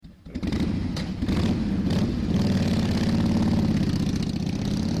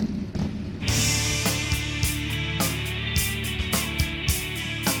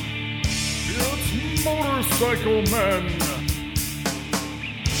Motorcycle Men.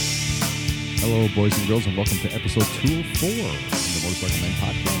 Hello, boys and girls, and welcome to episode 204 of the Motorcycle Men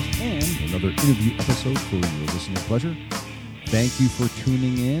podcast and another interview episode for your listening pleasure. Thank you for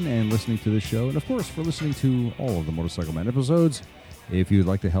tuning in and listening to the show, and of course, for listening to all of the Motorcycle Men episodes. If you'd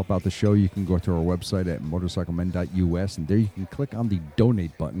like to help out the show, you can go to our website at motorcyclemen.us, and there you can click on the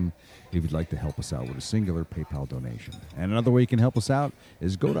donate button if you'd like to help us out with a singular PayPal donation. And another way you can help us out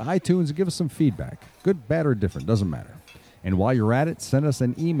is go to iTunes and give us some feedback. Good, bad, or different, doesn't matter. And while you're at it, send us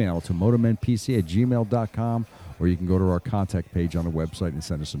an email to motormenpc@gmail.com, or you can go to our contact page on the website and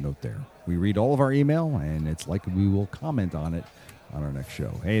send us a note there. We read all of our email, and it's likely we will comment on it on our next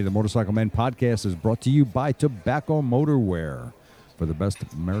show. Hey, the Motorcycle Men podcast is brought to you by Tobacco Motorwear. For the best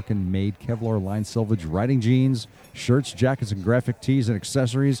American-made Kevlar-lined selvage riding jeans, shirts, jackets, and graphic tees and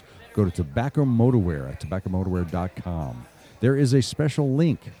accessories, go to Tobacco Motorwear at tobaccomotorwear.com. There is a special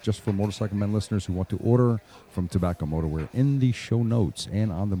link just for Motorcycle Men listeners who want to order from Tobacco Motorwear in the show notes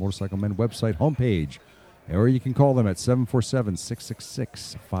and on the Motorcycle Men website homepage. Or you can call them at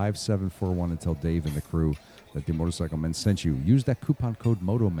 747-666-5741 and tell Dave and the crew that the Motorcycle Men sent you. Use that coupon code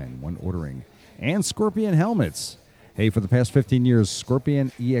MOTOMEN when ordering. And Scorpion Helmets. Hey, for the past 15 years,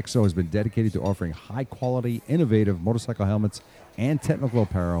 Scorpion EXO has been dedicated to offering high-quality, innovative motorcycle helmets and technical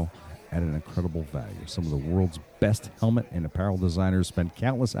apparel at an incredible value. Some of the world's best helmet and apparel designers spend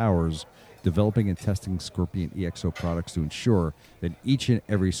countless hours developing and testing Scorpion EXO products to ensure that each and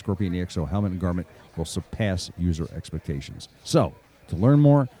every Scorpion EXO helmet and garment will surpass user expectations. So, to learn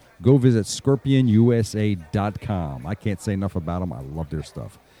more, go visit ScorpionUSA.com. I can't say enough about them. I love their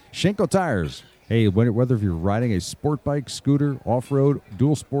stuff. Shinko Tires. Hey, whether if you're riding a sport bike, scooter, off-road,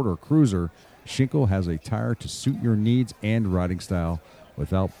 dual sport, or cruiser, Shinko has a tire to suit your needs and riding style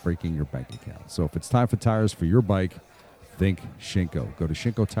without breaking your bank account. So if it's time for tires for your bike, think Shinko. Go to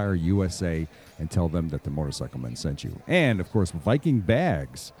Shinko Tire USA and tell them that the Motorcycle Men sent you. And, of course, Viking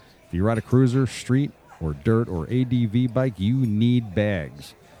bags. If you ride a cruiser, street, or dirt, or ADV bike, you need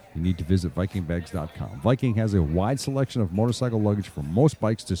bags. You need to visit vikingbags.com. Viking has a wide selection of motorcycle luggage for most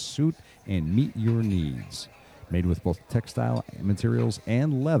bikes to suit and meet your needs. Made with both textile materials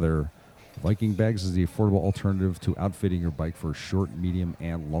and leather, Viking Bags is the affordable alternative to outfitting your bike for short, medium,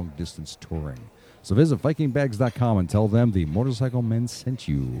 and long-distance touring. So visit vikingbags.com and tell them the Motorcycle Men sent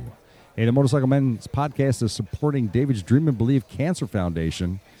you. Hey, the Motorcycle Men's podcast is supporting David's Dream and Believe Cancer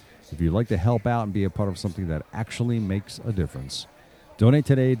Foundation. If you'd like to help out and be a part of something that actually makes a difference, donate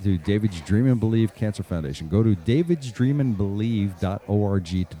today to David's Dream and Believe Cancer Foundation. Go to davidsdreamandbelieve.org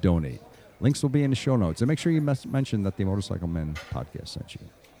to donate. Links will be in the show notes. And make sure you mention that the Motorcycle Men podcast sent you.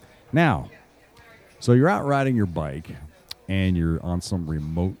 Now, so you're out riding your bike, and you're on some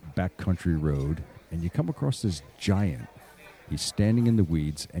remote backcountry road, and you come across this giant. He's standing in the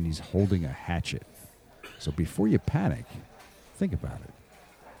weeds, and he's holding a hatchet. So before you panic, think about it.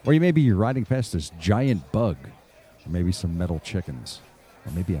 Or you're riding past this giant bug, or maybe some metal chickens,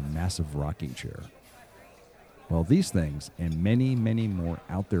 or maybe a massive rocking chair. Well, these things and many, many more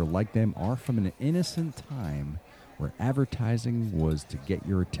out there like them are from an innocent time where advertising was to get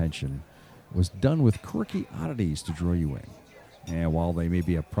your attention, was done with quirky oddities to draw you in. And while they may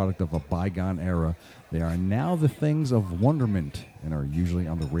be a product of a bygone era, they are now the things of wonderment and are usually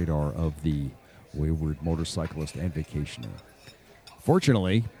on the radar of the wayward motorcyclist and vacationer.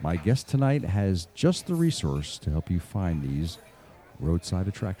 Fortunately, my guest tonight has just the resource to help you find these roadside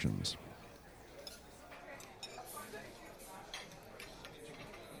attractions.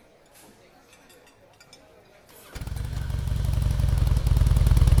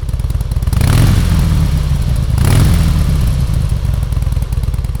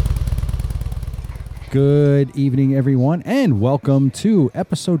 Good evening, everyone, and welcome to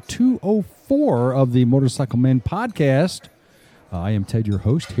episode 204 of the Motorcycle Men podcast. I am Ted, your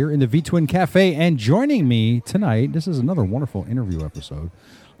host, here in the V-Twin Cafe, and joining me tonight, this is another wonderful interview episode.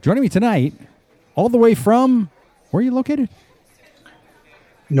 Joining me tonight, all the way from, where are you located?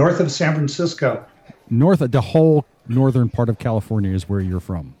 North of San Francisco. North of the whole northern part of California is where you're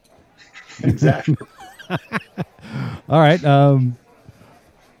from. Exactly. All right,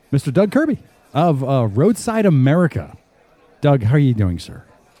 Mr. Doug Kirby of Roadside America. Doug, how are you doing, sir?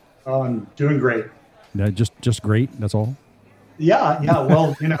 I'm doing great. Just great, that's all? Yeah.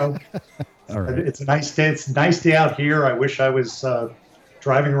 Well, All right. It's a nice day. It's a nice day out here. I wish I was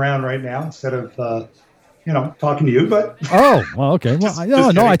driving around right now instead of, talking to you. But oh, well, okay.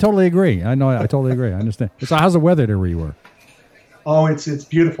 Well, no, I totally agree. I totally agree. I understand. So, how's the weather there where you were? Oh, it's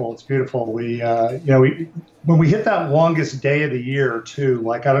beautiful. It's beautiful. When we hit that longest day of the year too,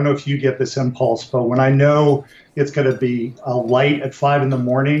 like, I don't know if you get this impulse, but when I know it's going to be light at 5 in the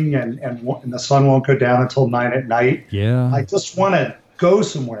morning and the sun won't go down until 9 at night, Yeah. I just want to go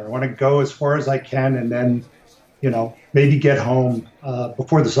somewhere. I want to go as far as I can and then, maybe get home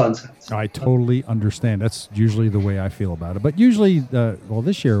before the sun sets. I totally understand. That's usually the way I feel about it. But usually,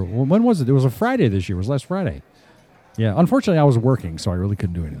 this year, when was it? It was a Friday this year. It was last Friday. Yeah, unfortunately, I was working, so I really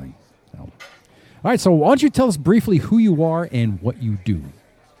couldn't do anything. So. All right, so why don't you tell us briefly who you are and what you do?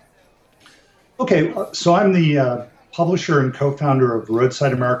 Okay, so I'm the publisher and co-founder of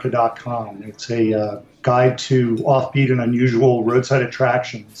RoadsideAmerica.com. It's a guide to offbeat and unusual roadside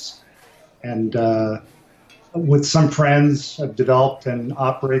attractions. And with some friends, I've developed and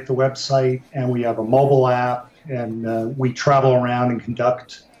operate the website, and we have a mobile app, and we travel around and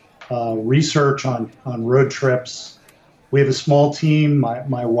conduct research on road trips. We have a small team.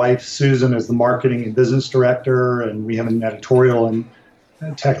 My wife, Susan, is the marketing and business director, and we have an editorial and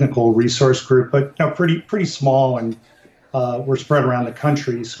technical resource group, but pretty small, and we're spread around the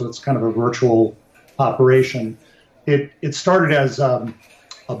country, so it's kind of a virtual operation. It started as a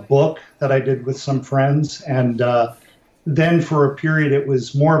book that I did with some friends, and then for a period it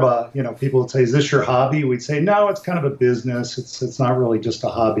was more of a, people would say, "Is this your hobby?" We'd say, "No, it's kind of a business. It's not really just a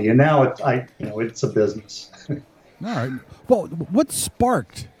hobby." And now it's a business. All right. Well, what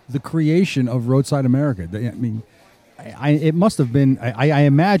sparked the creation of Roadside America? I mean, it must have been. I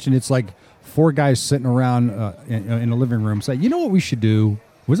imagine it's like four guys sitting around in a living room saying, "You know what we should do?"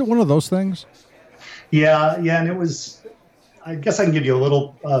 Was it one of those things? Yeah, and it was. I guess I can give you a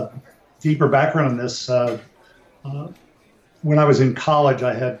little deeper background on this. When I was in college,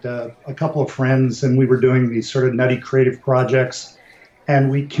 I had a couple of friends, and we were doing these sort of nutty creative projects, and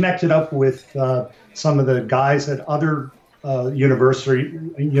we connected up with some of the guys at other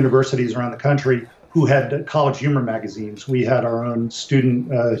universities around the country who had college humor magazines. We had our own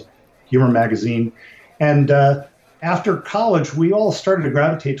student humor magazine. And after college, we all started to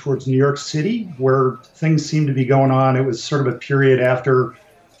gravitate towards New York City, where things seemed to be going on. It was sort of a period after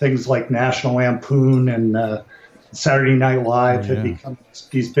things like National Lampoon and Saturday Night Live had become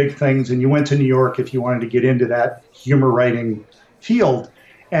these big things. And you went to New York if you wanted to get into that humor writing field.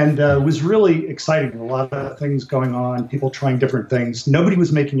 And it was really exciting. A lot of things going on, people trying different things. Nobody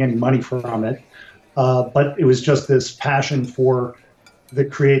was making any money from it, but it was just this passion for the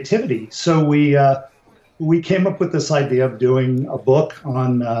creativity. So we came up with this idea of doing a book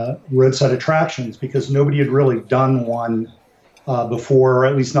on roadside attractions because nobody had really done one before, or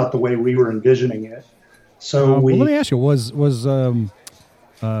at least not the way we were envisioning it. So let me ask you: was the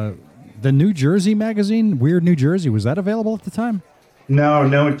New Jersey magazine, Weird New Jersey, was that available at the time? No.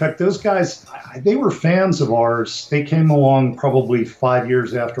 In fact, those guys, they were fans of ours. They came along probably 5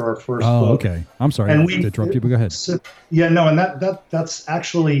 years after our first book. Oh, okay. I'm sorry to interrupt you, but go ahead. And that's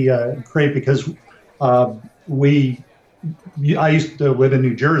actually great because I used to live in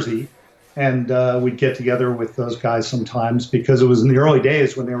New Jersey, and we'd get together with those guys sometimes because it was in the early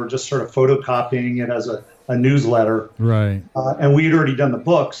days when they were just sort of photocopying it as a newsletter. Right. And we had already done the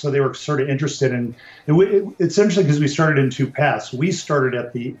book, so they were sort of interested in. It's interesting because we started in two paths. We started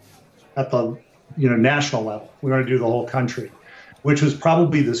at the national level. We wanted to do the whole country, which was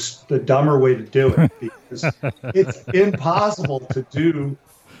probably the dumber way to do it because it's impossible to do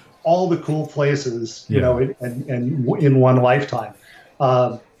all the cool places, and in one lifetime.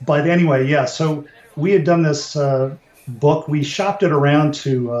 But anyway, yeah. So we had done this book. We shopped it around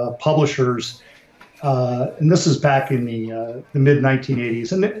to publishers. And this is back in the mid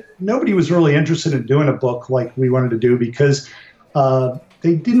 1980s, and nobody was really interested in doing a book like we wanted to do because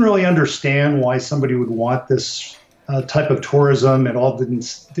they didn't really understand why somebody would want this type of tourism. It all didn't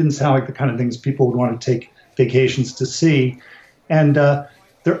sound like the kind of things people would want to take vacations to see. And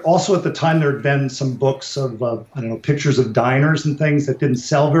there also at the time there had been some books of pictures of diners and things that didn't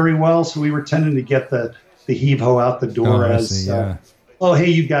sell very well, so we were tending to get the heave-ho out the door oh, hey,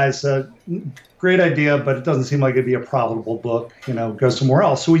 you guys. Great idea, but it doesn't seem like it'd be a profitable book. Go somewhere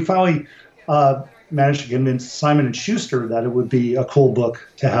else. So we finally managed to convince Simon & Schuster that it would be a cool book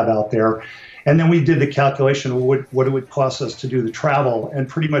to have out there. And then we did the calculation of what it would cost us to do the travel, and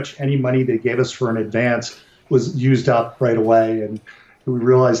pretty much any money they gave us for an advance was used up right away. And we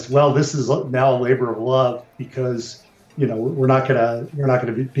realized, well, this is now a labor of love because we're not gonna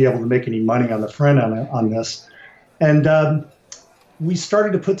be able to make any money on the front on this. And we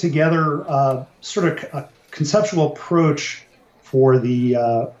started to put together sort of a conceptual approach for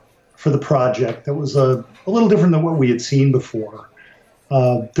the project that was a little different than what we had seen before.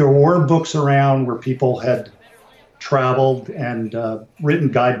 There were books around where people had traveled and written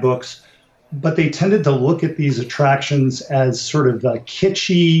guidebooks, but they tended to look at these attractions as sort of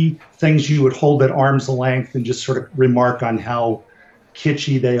kitschy things you would hold at arm's length and just sort of remark on how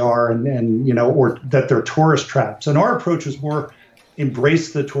kitschy they are and or that they're tourist traps. And our approach was more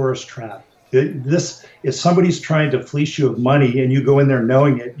embrace the tourist trap. This, if somebody's trying to fleece you of money and you go in there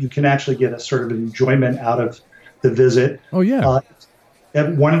knowing it, you can actually get a sort of enjoyment out of the visit. Oh, yeah.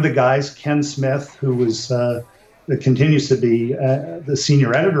 One of the guys, Ken Smith, who was that continues to be the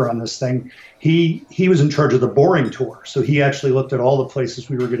senior editor on this thing, he was in charge of the boring tour. So he actually looked at all the places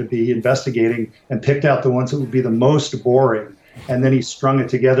we were going to be investigating and picked out the ones that would be the most boring. And then he strung it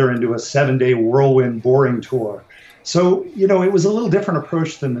together into a 7-day whirlwind boring tour. So, it was a little different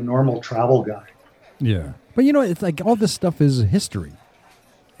approach than the normal travel guide. Yeah. But, it's like all this stuff is history.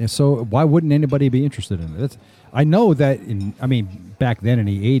 And so why wouldn't anybody be interested in it? I know that, back then in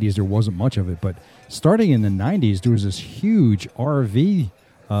the 80s, there wasn't much of it. But starting in the 90s, there was this huge RV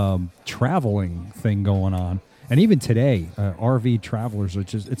traveling thing going on. And even today, RV travelers,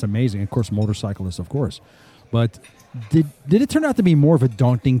 it's amazing. Of course, motorcyclists, of course. But did it turn out to be more of a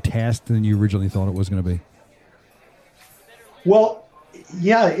daunting task than you originally thought it was going to be? Well,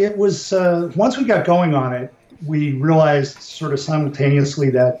 yeah, it was. Once we got going on it, we realized sort of simultaneously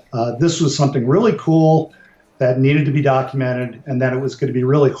that this was something really cool that needed to be documented, and that it was going to be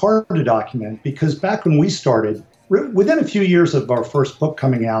really hard to document, because back when we started, within a few years of our first book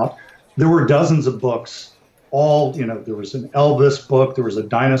coming out, there were dozens of books. There was an Elvis book, there was a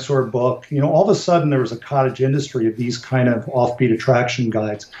dinosaur book. All of a sudden there was a cottage industry of these kind of offbeat attraction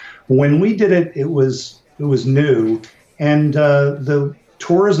guides. When we did it, it was new. And the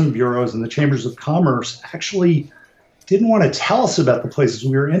tourism bureaus and the chambers of commerce actually didn't want to tell us about the places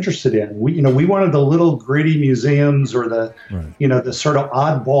we were interested in. We wanted the little gritty museums or the, right, the sort of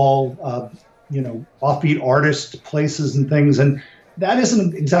oddball, offbeat artist places and things. And that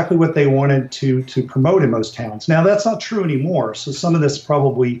isn't exactly what they wanted to promote in most towns. Now, that's not true anymore. So some of this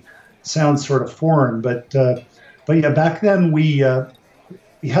probably sounds sort of foreign. But yeah, back then we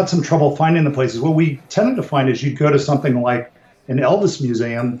had some trouble finding the places. What we tended to find is you'd go to something like an Elvis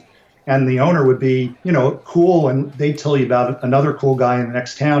museum, and the owner would be, cool, and they'd tell you about another cool guy in the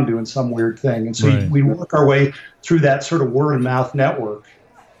next town doing some weird thing. And so right, we work our way through that sort of word of mouth network.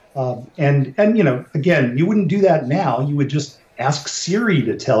 And again, you wouldn't do that now. You would just ask Siri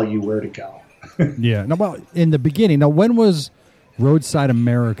to tell you where to go. Yeah. Now, well, in the beginning, when was Roadside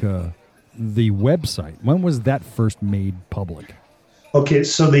America, the website, when was that first made public? Okay,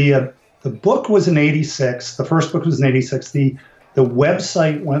 so the book was in 86. The first book was in 86. The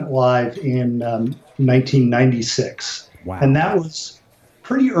website went live in 1996. Wow. And that was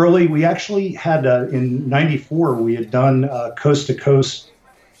pretty early. We actually had, in 94, we had done a coast-to-coast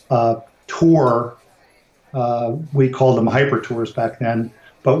tour. We called them hyper tours back then.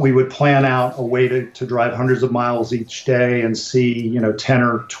 But we would plan out a way to drive hundreds of miles each day and see, 10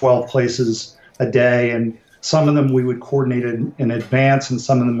 or 12 places a day. And some of them we would coordinate in advance, and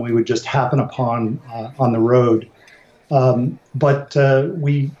some of them we would just happen upon on the road. But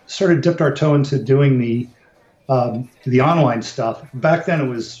we sort of dipped our toe into doing the online stuff. Back then, it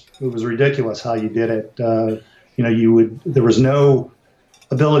was ridiculous how you did it. There was no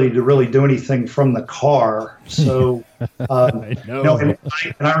ability to really do anything from the car. So, I know. And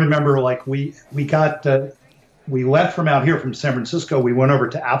I remember, like, we left from out here from San Francisco. We went over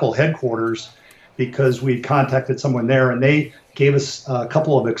to Apple headquarters because we contacted someone there, and they gave us a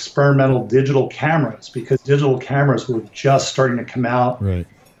couple of experimental digital cameras, because digital cameras were just starting to come out right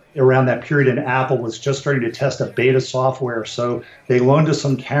around that period, and Apple was just starting to test a beta software. So they loaned us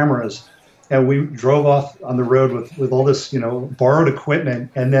some cameras, and we drove off on the road with all this, borrowed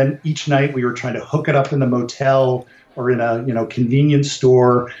equipment. And then each night we were trying to hook it up in the motel or in a, convenience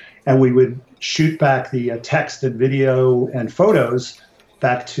store, and we would shoot back the text and video and photos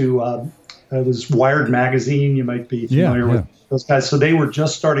back to it was Wired Magazine. You might be familiar with those guys. So they were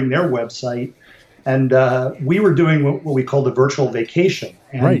just starting their website, and we were doing what we called a virtual vacation.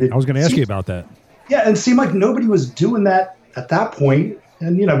 And right. I was going to ask you about that. Yeah, and it seemed like nobody was doing that at that point.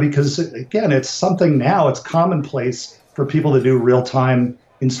 And, because, again, it's something now. It's commonplace for people to do real-time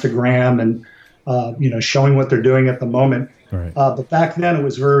Instagram and, showing what they're doing at the moment. Right. But back then it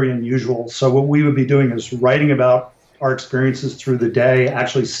was very unusual. So what we would be doing is writing about our experiences through the day,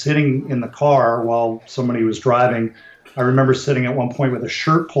 actually sitting in the car while somebody was driving. I remember sitting at one point with a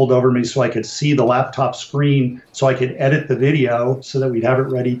shirt pulled over me so I could see the laptop screen, so I could edit the video so that we'd have it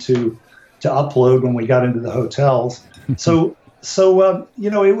ready to upload when we got into the hotels. So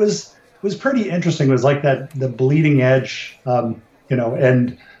it was pretty interesting. It was like the bleeding edge,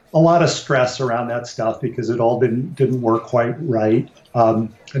 and a lot of stress around that stuff because it all didn't work quite right. That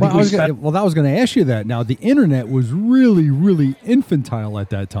was going to ask you that. Now, the internet was really, really infantile at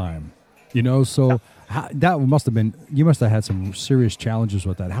that time, so that must have been, you must have had some serious challenges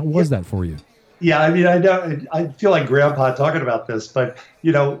with that. How was that for you? Yeah, I mean, I feel like Grandpa talking about this, but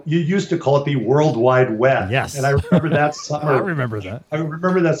you used to call it the World Wide Web. Yes, and I remember that summer. I remember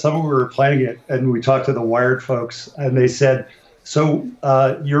that summer we were planning it, and we talked to the Wired folks, and they said, "So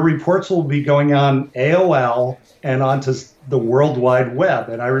your reports will be going on AOL and onto the World Wide Web."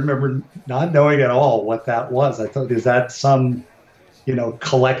 And I remember not knowing at all what that was. I thought, is that some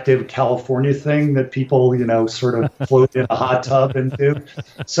collective California thing that people sort of float in a hot tub into?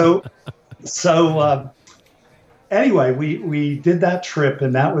 So anyway, we did that trip,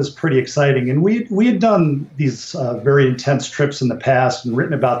 and that was pretty exciting. And we had done these very intense trips in the past and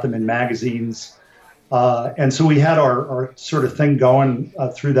written about them in magazines. And so we had our sort of thing going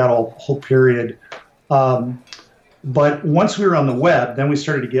through that whole period. But once we were on the web, then we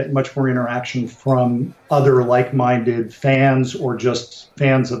started to get much more interaction from other like-minded fans or just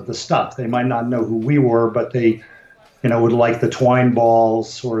fans of the stuff. They might not know who we were, but they would like the Twine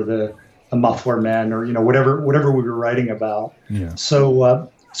Balls or the Muffler Men, or whatever we were writing about. Yeah. So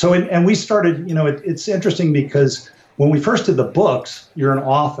we started. It's interesting because when we first did the books, you're an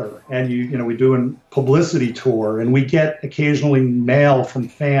author, and we do a publicity tour, and we get occasionally mail from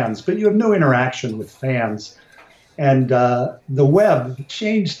fans, but you have no interaction with fans. And the web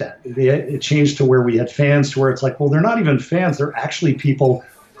changed that. It changed to where we had fans, to where it's like, well, they're not even fans; they're actually people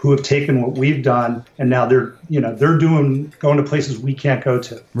who have taken what we've done, and now they're going to places we can't go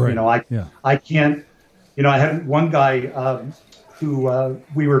to. Right. I can't. I had one guy who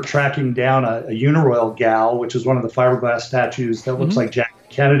we were tracking down a Uniroyal gal, which is one of the fiberglass statues that looks like Jackie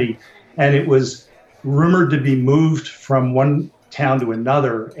Kennedy, and it was rumored to be moved from one town to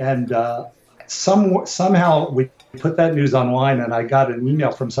another, and somehow we put that news online, and I got an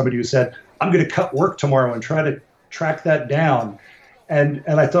email from somebody who said, "I'm going to cut work tomorrow and try to track that down." And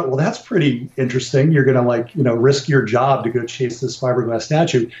I thought, well, that's pretty interesting. You're going to risk your job to go chase this fiberglass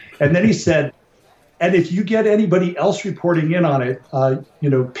statue. And then he said, and if you get anybody else reporting in on it,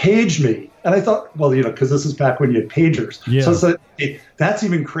 page me. And I thought, well, because this is back when you had pagers. Yeah. So that's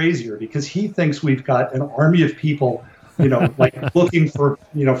even crazier, because he thinks we've got an army of people, looking for,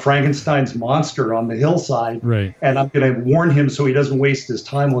 Frankenstein's monster on the hillside. Right. And I'm going to warn him so he doesn't waste his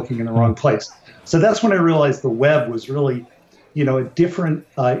time looking in the wrong place. So that's when I realized the web was really, a different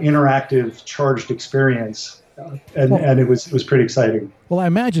interactive charged experience. And it was pretty exciting. Well, I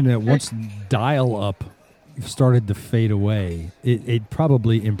imagine that once dial-up started to fade away, it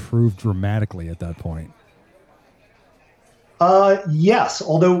probably improved dramatically at that point. Yes.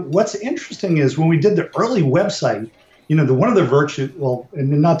 Although what's interesting is when we did the early website, one of the virtues,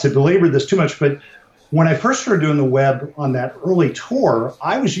 and not to belabor this too much, but when I first started doing the web on that early tour,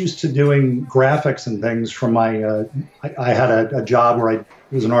 I was used to doing graphics and things from my, I had a job where I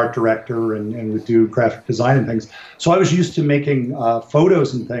was an art director and would do graphic design and things. So I was used to making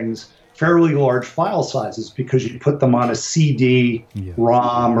photos and things fairly large file sizes, because you put them on a CD,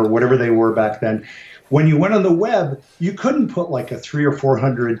 ROM, or whatever they were back then. When you went on the web, you couldn't put like a 300 or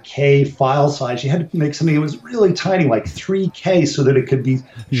 400K file size. You had to make something that was really tiny, like 3K, so that it could be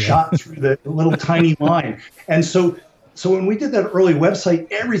shot through the little tiny line. And so when we did that early website,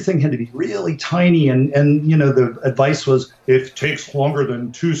 everything had to be really tiny. And the advice was, if it takes longer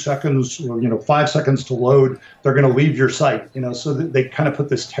than 2 seconds or 5 seconds to load, they're going to leave your site. So that they kind of put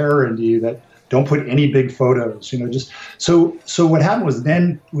this terror into you that don't put any big photos, just so what happened was,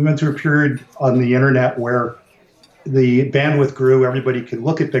 then we went through a period on the internet where the bandwidth grew, everybody could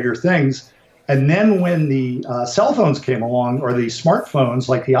look at bigger things. And then when the cell phones came along, or the smartphones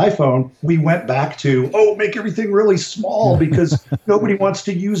like the iPhone, we went back to, make everything really small, because nobody wants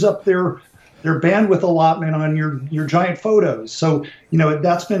to use up their bandwidth allotment on your giant photos. So,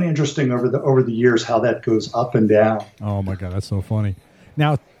 that's been interesting over the years, how that goes up and down. Oh my God, that's so funny.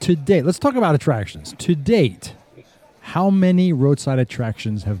 Now, to date, let's talk about attractions. To date, how many roadside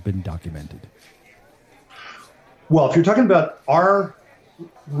attractions have been documented? Well, if you're talking about our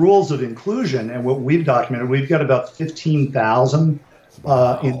rules of inclusion and what we've documented, we've got about 15,000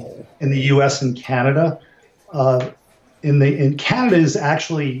 in the U.S. and Canada. In Canada is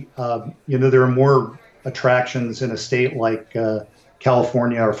actually, there are more attractions in a state like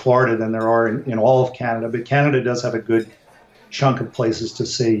California or Florida than there are in all of Canada. But Canada does have a good chunk of places to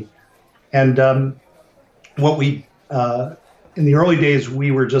see. And what we, in the early days,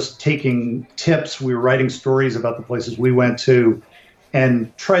 we were just taking tips. We were writing stories about the places we went to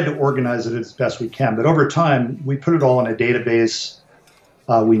and tried to organize it as best we can. But over time, we put it all in a database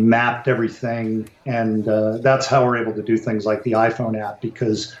We mapped everything, and that's how we're able to do things like the iPhone app,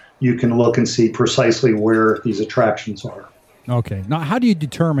 because you can look and see precisely where these attractions are. Okay. Now, how do you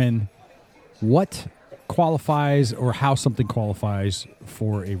determine what qualifies or how something qualifies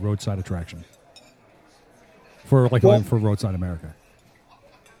for a roadside attraction? For Roadside America?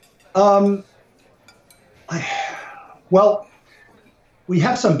 Well, we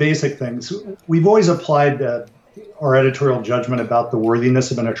have some basic things. We've always applied our editorial judgment about the worthiness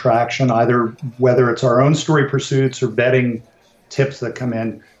of an attraction, either whether it's our own story pursuits or betting tips that come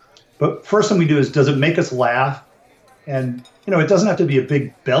in. But first thing we do is, does it make us laugh? And, it doesn't have to be a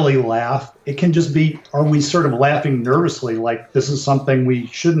big belly laugh. It can just be, are we sort of laughing nervously, like this is something we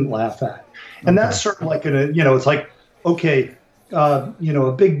shouldn't laugh at? And that's sort of like, it's like, okay,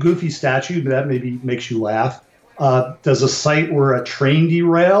 a big goofy statue, that maybe makes you laugh. Does a site where a train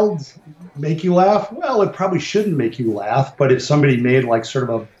derailed make you laugh? Well, it probably shouldn't make you laugh, but if somebody made like sort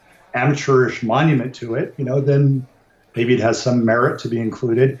of a amateurish monument to it, then maybe it has some merit to be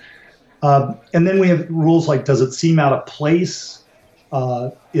included. And then we have rules like, does it seem out of place?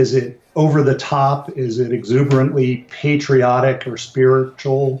 Is it over the top? Is it exuberantly patriotic or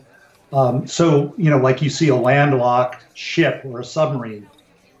spiritual? So, like you see a landlocked ship or a submarine,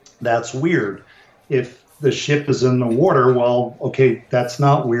 that's weird. If the ship is in the water, well, okay, that's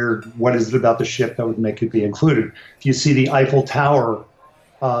not weird. What is it about the ship that would make it be included? If you see the Eiffel Tower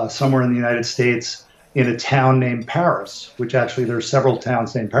somewhere in the United States in a town named Paris, which actually there's several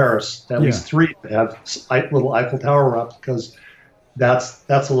towns named Paris, at least 3 that have little Eiffel Tower replicas, that's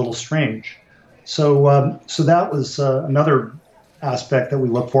a little strange. So that was another aspect that we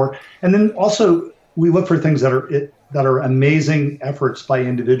look for. And then also we look for things that are amazing efforts by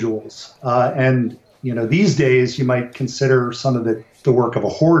individuals. And these days you might consider some of the work of a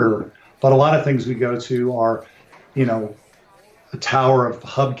hoarder, but a lot of things we go to are, a tower of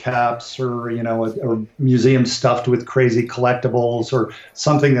hubcaps, or a museum stuffed with crazy collectibles, or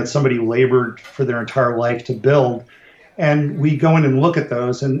something that somebody labored for their entire life to build. And we go in and look at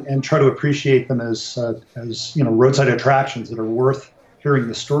those and try to appreciate them as roadside attractions that are worth hearing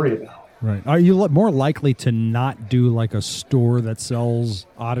the story about. Right. Are you more likely to not do like a store that sells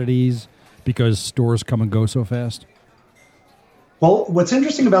oddities because stores come and go so fast? Well, what's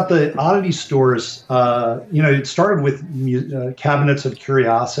interesting about the oddity stores, it started with cabinets of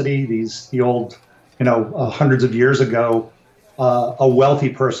curiosity. The old, hundreds of years ago, a wealthy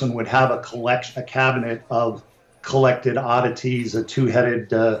person would have a cabinet of collected oddities, a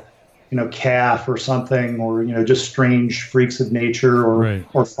two-headed, calf or something, or just strange freaks of nature,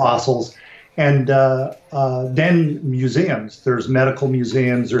 or fossils. And then museums. There's medical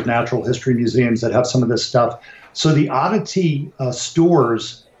museums, there's natural history museums that have some of this stuff. So the oddity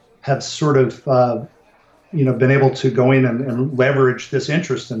stores have sort of, been able to go in and leverage this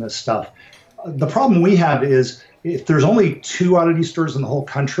interest in this stuff. The problem we have is if there's only 2 oddity stores in the whole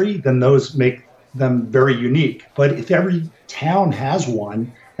country, then those make them very unique. But if every town has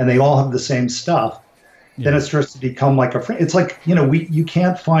one and they all have the same stuff, then it starts to become like it's like, you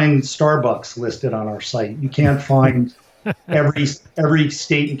can't find Starbucks listed on our site. You can't find every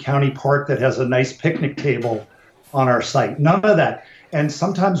state and county park that has a nice picnic table on our site. None of that. And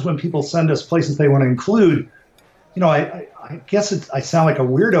sometimes when people send us places they want to include, I guess I sound like a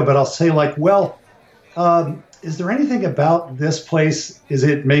weirdo, but I'll say like, well, is there anything about this place? Is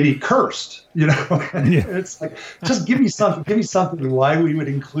it maybe cursed? It's like, just give me something why we would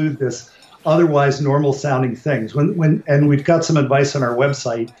include this otherwise normal sounding things. And we've got some advice on our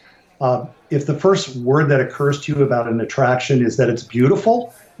website. If the first word that occurs to you about an attraction is that it's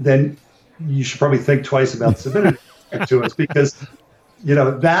beautiful, then you should probably think twice about submitting it to us, because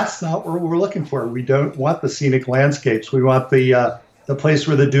that's not what we're looking for. We don't want the scenic landscapes. We want the place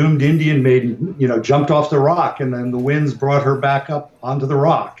where the doomed Indian maiden, jumped off the rock and then the winds brought her back up onto the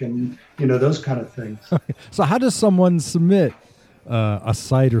rock, and those kind of things. So how does someone submit a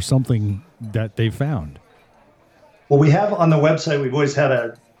site or something that they found? Well, we have on the website, we've always had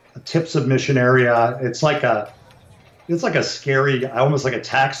a tip submission area. It's like a scary, almost like a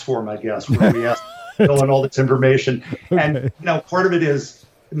tax form, I guess, where we ask to fill in all this information. Okay. And part of it is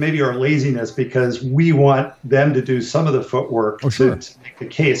maybe our laziness, because we want them to do some of the footwork to make the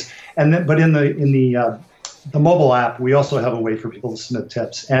case. And then, but in the mobile app, we also have a way for people to submit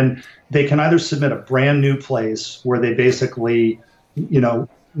tips, and they can either submit a brand new place where they basically,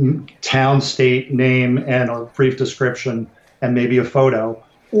 town, state, name, and a brief description, and maybe a photo,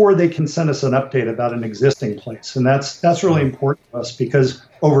 or they can send us an update about an existing place. And that's really important to us, because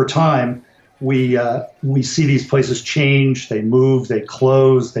over time, we see these places change, they move, they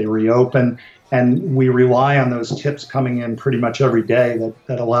close, they reopen, And we rely on those tips coming in pretty much every day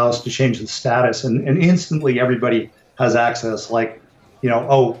that allow us to change the status. And instantly everybody has access, like,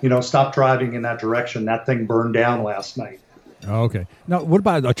 stop driving in that direction. That thing burned down last night. Oh, okay. Now, what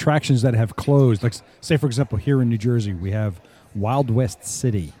about attractions that have closed? Like, say, for example, here in New Jersey, we have Wild West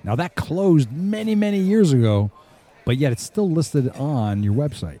City. Now, that closed many, many years ago, but yet it's still listed on your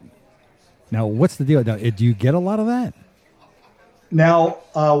website. Now, what's the deal? Now, do you get a lot of that? Now,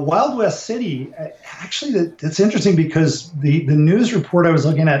 Wild West City, actually, it's interesting because the news report I was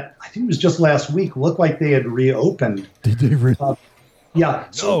looking at, I think it was just last week, looked like they had reopened. Did they really? Yeah.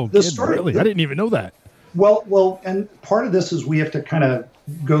 So the story, really? I didn't even know that. Well, and part of this is we have to kind of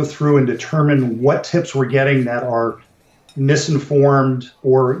go through and determine what tips we're getting that are misinformed,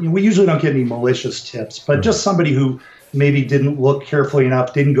 or we usually don't get any malicious tips, but just somebody who maybe didn't look carefully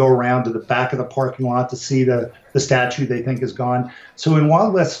enough, didn't go around to the back of the parking lot to see the statue they think is gone. So in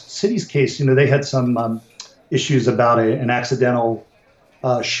Wild West City's case, they had some issues about an accidental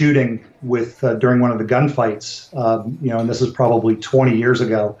shooting with during one of the gunfights, and this is probably 20 years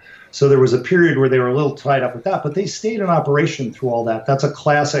ago. So there was a period where they were a little tied up with that, but they stayed in operation through all that. That's a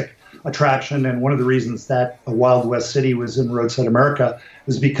classic attraction, and one of the reasons that Wild West City was in Roadside America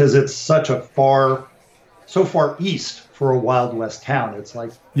is because it's so far east for a Wild West town. It's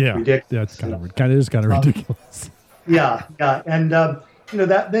like ridiculous. Yeah, it's kind of ridiculous. Yeah, and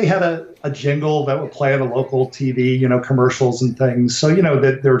that they had a jingle that would play on the local TV, commercials and things. So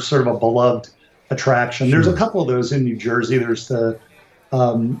that they're sort of a beloved attraction. Sure. There's a couple of those in New Jersey. There's the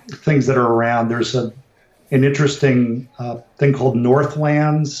things that are around. There's an interesting thing called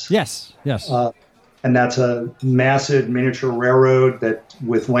Northlands. Yes. And that's a massive miniature railroad that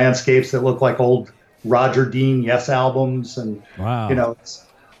with landscapes that look like old Roger Dean Yes albums, and wow.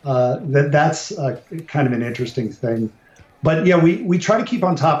 That's kind of an interesting thing. But yeah, we try to keep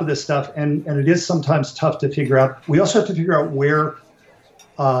on top of this stuff, and it is sometimes tough to figure out. We also have to figure out where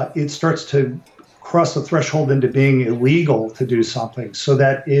it starts to cross the threshold into being illegal to do something, so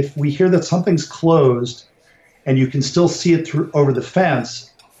that if we hear that something's closed and you can still see it through over the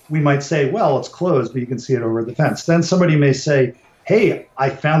fence, we might say, well, it's closed, but you can see it over the fence. Then somebody may say, hey, I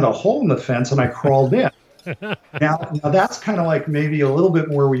found a hole in the fence and I crawled in. Now that's kind of like maybe a little bit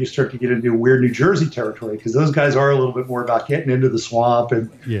more where you start to get into weird New Jersey territory, because those guys are a little bit more about getting into the swamp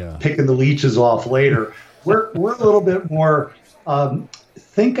and picking the leeches off later. We're a little bit more.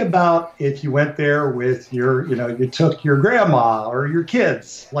 Think about if you went there with you took your grandma or your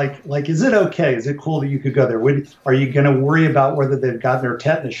kids. Like, is it okay? Is it cool that you could go there? Are you going to worry about whether they've gotten their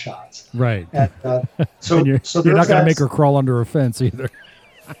tetanus shots? Right. And, so you're not going to make her crawl under a fence either.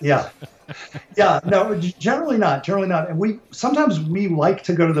 Yeah. No, generally not. And we sometimes like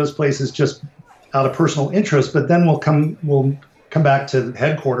to go to those places just out of personal interest, but then we'll come back to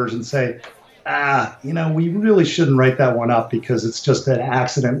headquarters and say, we really shouldn't write that one up because it's just an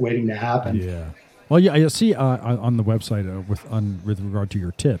accident waiting to happen. Yeah. Well, yeah, I see on the website with regard to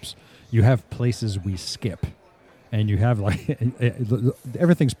your tips, you have places we skip, and you have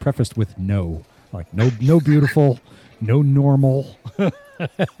everything's prefaced with no, like no beautiful, no normal.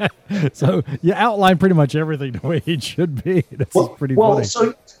 So you outline pretty much everything the way it should be. That's pretty funny.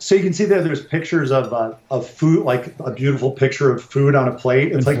 So you can see there's pictures of food, like a beautiful picture of food on a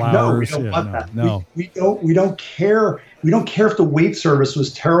plate. It's and like, flowers. No, we don't want that. No. We don't care. We don't care if the wait service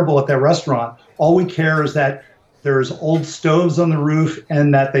was terrible at that restaurant. All we care is that there's old stoves on the roof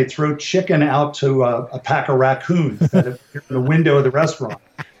and that they throw chicken out to a pack of raccoons that appear in the window of the restaurant.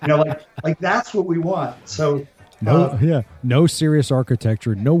 Like that's what we want. So. No serious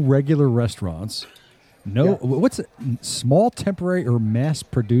architecture, no regular restaurants, what's it? Small temporary or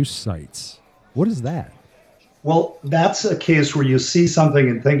mass-produced sites. What is that? Well, that's a case where you see something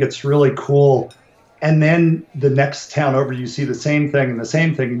and think it's really cool, and then the next town over you see the same thing,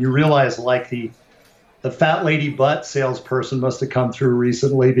 and you realize like the fat lady butt salesperson must have come through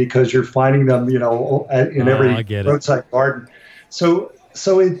recently because you're finding them, in every roadside garden. So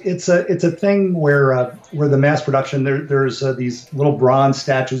it's a thing where the mass production there's these little bronze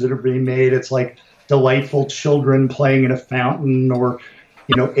statues that are being made. It's like delightful children playing in a fountain, or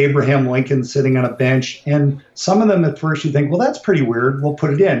Abraham Lincoln sitting on a bench. And some of them at first you think, well, that's pretty weird. We'll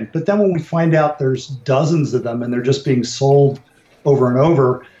put it in. But then when we find out there's dozens of them and they're just being sold over and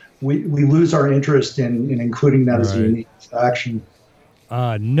over, we lose our interest in including that as a unique attraction.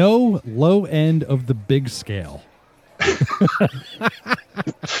 No low end of the big scale.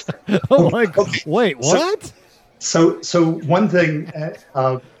 Wait, what? So one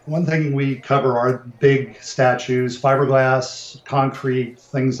thing we cover are big statues, fiberglass, concrete,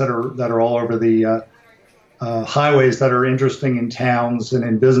 things that are all over the highways that are interesting in towns and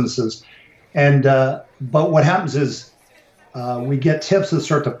in businesses. And but what happens is we get tips that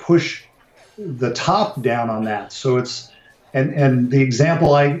start to push the top down on that. So it's and the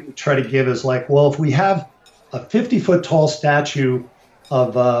example I try to give is like, well, if we have a 50-foot tall statue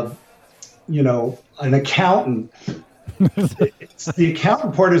of an accountant. The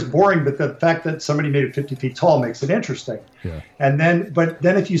accountant part is boring, but the fact that somebody made it 50 feet tall makes it interesting. Yeah. And then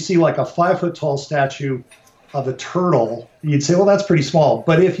if you see like a 5-foot tall statue of a turtle, you'd say, well, that's pretty small.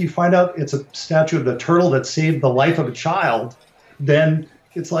 But if you find out it's a statue of the turtle that saved the life of a child, then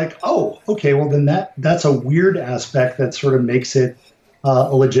it's like, oh, okay, well, then that's a weird aspect that sort of makes it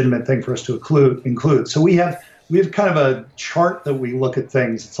a legitimate thing for us to include. So we have kind of a chart that we look at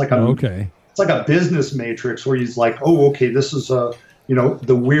things. It's like It's like a business matrix where he's like, oh, okay, this is the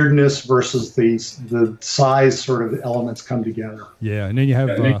weirdness versus the size sort of elements come together. Yeah, and then you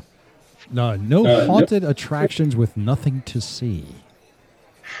have no haunted attractions with nothing to see.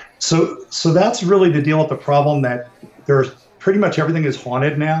 So that's really the deal with the problem that there's pretty much everything is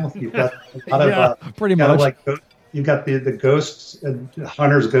haunted now. You've got a lot of pretty much. You've got the ghosts and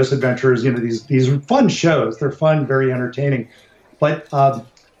hunters, ghost adventures. These fun shows. They're fun, very entertaining, but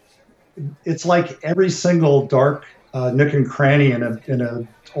it's like every single dark nook and cranny in a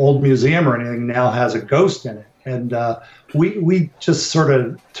old museum or anything now has a ghost in it. And we just sort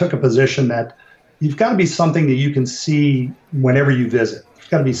of took a position that you've got to be something that you can see whenever you visit. There's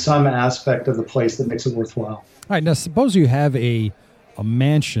got to be some aspect of the place that makes it worthwhile. All right. Now, suppose you have a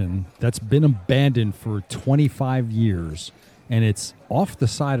mansion that's been abandoned for 25 years, and it's off the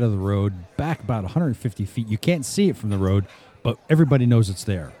side of the road, back about 150 feet. You can't see it from the road, but everybody knows it's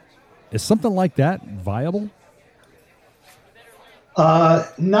there. Is something like that viable?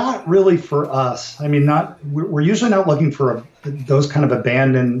 Not really for us. I mean, we're usually not looking for those kind of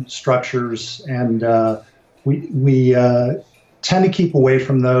abandoned structures, and we tend to keep away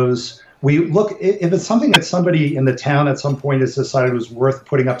from those. We look if it's something that somebody in the town at some point has decided was worth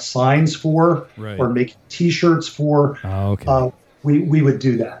putting up signs for, right, or making T-shirts for. Okay. We would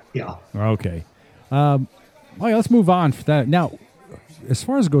do that. Yeah. Okay. All right, let's move on for that now. As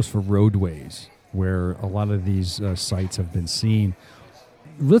far as it goes for roadways, where a lot of these sites have been seen,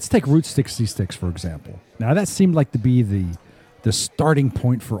 let's take Route 66, for example. Now, that seemed like to be the starting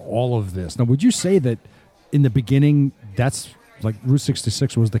point for all of this. Now, would you say that in the beginning, that's like Route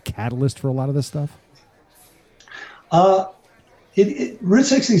 66 was the catalyst for a lot of this stuff? Route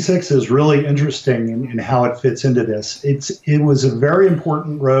 66 is really interesting in how it fits into this. It was a very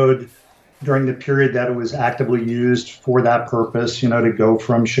important road during the period that it was actively used for that purpose, to go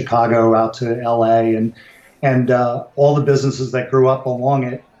from Chicago out to LA, and all the businesses that grew up along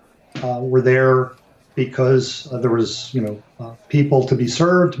it were there because there was, people to be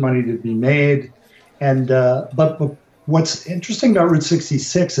served, money to be made. And but what's interesting about Route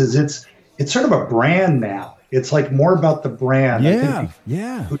 66 is it's sort of a brand now. It's like more about the brand.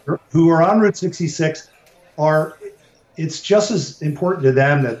 Yeah. Who are on Route 66 it's just as important to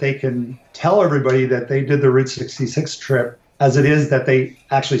them that they can tell everybody that they did the Route 66 trip as it is that they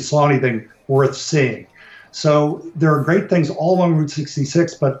actually saw anything worth seeing. So there are great things all along Route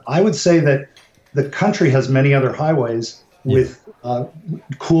 66, but I would say that the country has many other highways with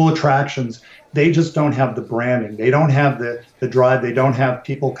cool attractions. They just don't have the branding. They don't have the drive. They don't have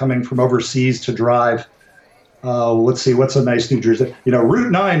people coming from overseas to drive. Let's see, what's a nice New Jersey?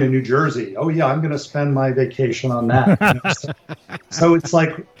 Route 9 in New Jersey. Oh, yeah, I'm going to spend my vacation on that. So it's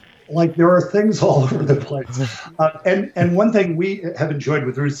like there are things all over the place. And one thing we have enjoyed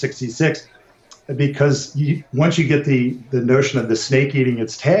with Route 66, because once you get the notion of the snake eating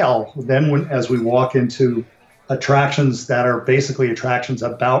its tail, then as we walk into attractions that are basically attractions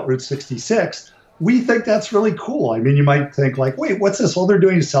about Route 66, we think that's really cool. I mean, you might think like, wait, what's this? All they're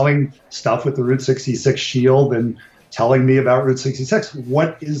doing is selling stuff with the Route 66 shield and telling me about Route 66.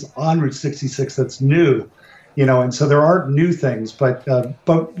 What is on Route 66 that's new? And so there are new things, but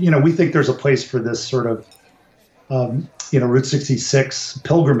we think there's a place for this sort of, Route 66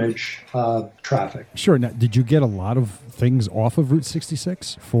 pilgrimage traffic. Sure. Now, did you get a lot of things off of Route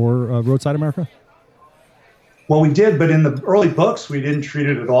 66 for Roadside America? Well, we did, but in the early books, we didn't treat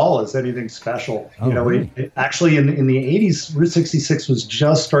it at all as anything special. Really? Actually, in the 80s, Route 66 was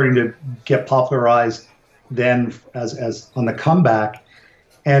just starting to get popularized then as on the comeback.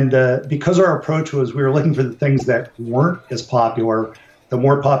 And because our approach was we were looking for the things that weren't as popular, the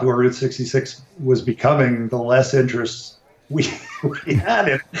more popular Route 66 was becoming, the less interest we had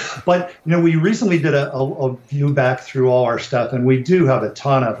in it. But, we recently did a view back through all our stuff, and we do have a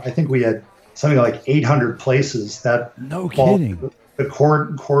ton of, I think we had something like 800 places that no kidding. the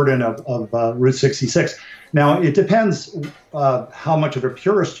cordon of Route 66. Now, it depends how much of a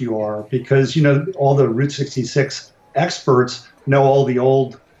purist you are, because, all the Route 66 experts know all the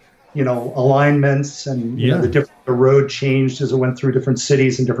old, alignments and the road changed as it went through different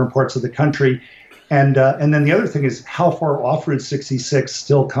cities and different parts of the country. And then the other thing is how far off Route 66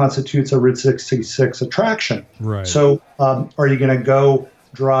 still constitutes a Route 66 attraction. Right. So are you going to go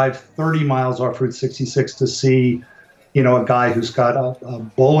drive 30 miles off Route 66 to see, a guy who's got a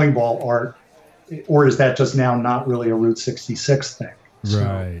bowling ball art, or is that just now not really a Route 66 thing?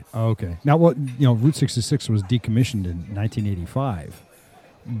 Right. Okay. Now, Route 66 was decommissioned in 1985.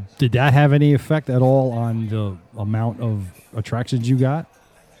 Did that have any effect at all on the amount of attractions you got?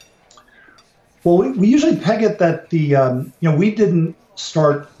 Well, we usually peg it that we didn't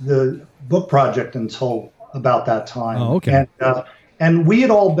start the book project until about that time. Oh, okay. And we had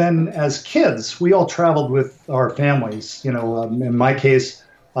all been, as kids, we all traveled with our families. In my case,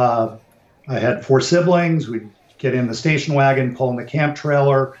 I had 4 siblings. We'd get in the station wagon, pull in the camp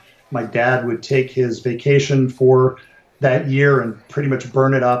trailer. My dad would take his vacation for that year and pretty much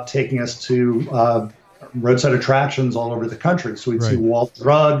burn it up, taking us to roadside attractions all over the country. So we'd see Wall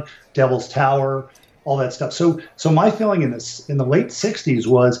Drug, Devil's Tower, all that stuff. So my feeling in the late 60s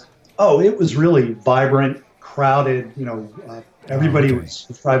was, it was really vibrant, crowded, everybody was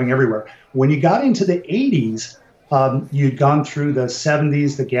driving everywhere. When you got into the 80s, you'd gone through the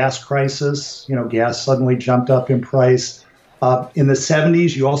 70s, the gas crisis, gas suddenly jumped up in price. In the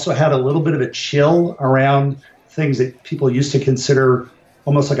 70s, you also had a little bit of a chill around things that people used to consider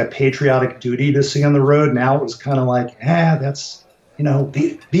almost like a patriotic duty to see on the road. Now it was kind of like, that's,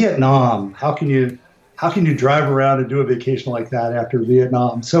 Vietnam. How can you drive around and do a vacation like that after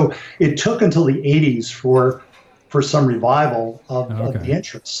Vietnam? So it took until the 80s for some revival of the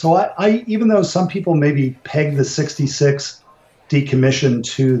interest. So I even though some people maybe peg the 66 decommission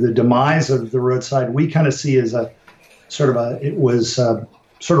to the demise of the roadside, we kind of see as it was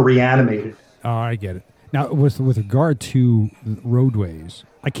sort of reanimated. Oh, I get it. Now, with regard to roadways,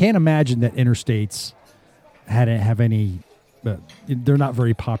 I can't imagine that interstates have any. They're not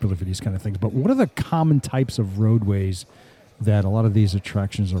very popular for these kind of things. But what are the common types of roadways that a lot of these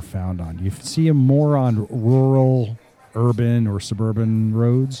attractions are found on? Do you see them more on rural, urban, or suburban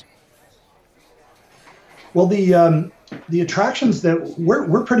roads? Well, the attractions that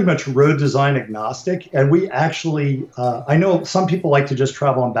we're pretty much road design agnostic, and we actually I know some people like to just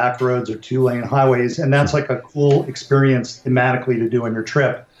travel on back roads or 2-lane highways, and that's like a cool experience thematically to do on your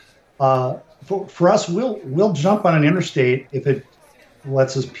trip. For us, we'll jump on an interstate if it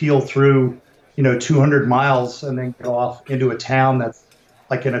lets us peel through 200 miles and then go off into a town that's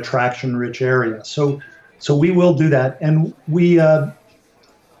like an attraction-rich area. So we will do that, and we.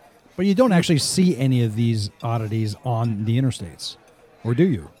 But you don't actually see any of these oddities on the interstates, or do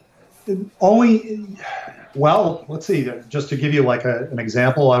you? Well, let's see. Just to give you like an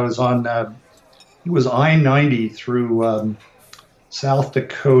example, I was on it was I-90 through South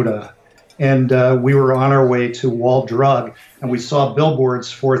Dakota, and we were on our way to Wall Drug, and we saw billboards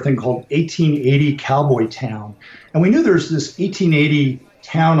for a thing called 1880 Cowboy Town, and we knew there's this 1880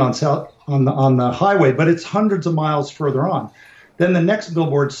 town on the highway, but it's hundreds of miles further on. Then the next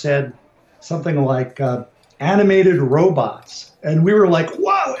billboard said something like animated robots. And we were like,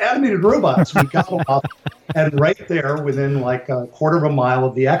 wow, animated robots. We got off, and right there within like a quarter of a mile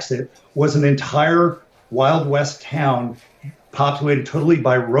of the exit was an entire Wild West town populated totally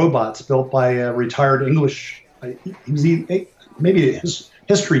by robots built by a retired English, he was maybe a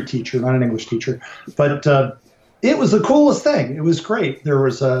history teacher, not an English teacher. But it was the coolest thing. It was great. There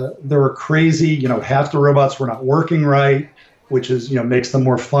were crazy, half the robots were not working right, which is, makes them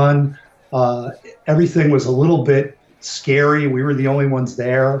more fun. Everything was a little bit scary. We were the only ones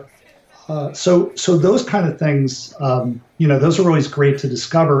there. So those kind of things, those are always great to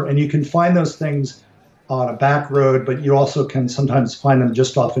discover. And you can find those things on a back road, but you also can sometimes find them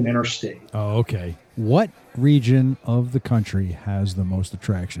just off an interstate. Oh, okay. What region of the country has the most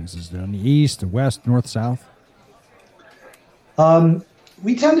attractions? Is it on the east, the west, north, south?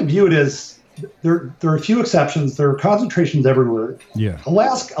 We tend to view it as there are a few exceptions. There are concentrations everywhere. Yeah.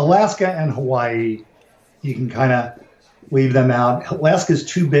 Alaska and Hawaii, you can kind of leave them out. Alaska is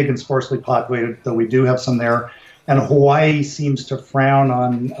too big and sparsely populated, though we do have some there. And Hawaii seems to frown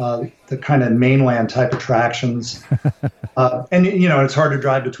on the kind of mainland type attractions. And, it's hard to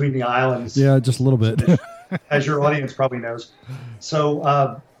drive between the islands. Yeah, just a little bit. As your audience probably knows.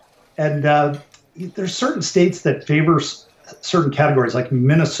 So, there's certain states that favor certain categories, like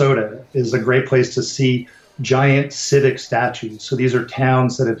Minnesota is a great place to see giant civic statues. So these are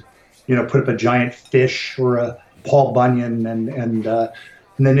towns that have, put up a giant fish or a Paul Bunyan, and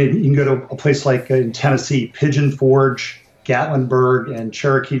then you can go to a place like in Tennessee, Pigeon Forge, Gatlinburg, and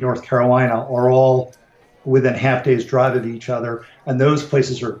Cherokee, North Carolina are all within half day's drive of each other, and those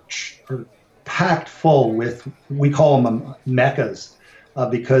places are packed full with, we call them meccas,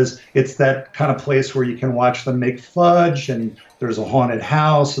 because it's that kind of place where you can watch them make fudge, and there's a haunted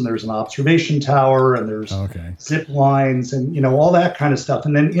house, and there's an observation tower, and there's zip lines, and all that kind of stuff.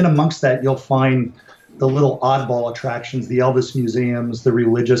 And then in amongst that, you'll find the little oddball attractions, the Elvis museums, the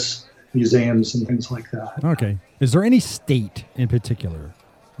religious museums, and things like that. Okay. Is there any state in particular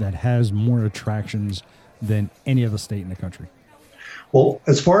that has more attractions than any other state in the country? Well,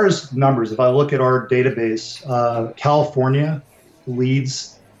 as far as numbers, if I look at our database, California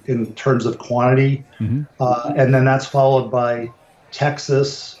leads in terms of quantity, and then that's followed by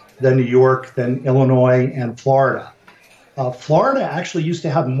Texas, then New York, then Illinois, and Florida. Florida actually used to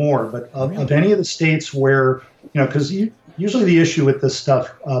have more, but of any of the states where, because usually the issue with this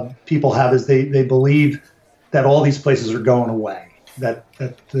stuff people have is they believe that all these places are going away, that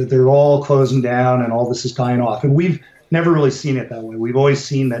they're all closing down and all this is dying off. And we've never really seen it that way. We've always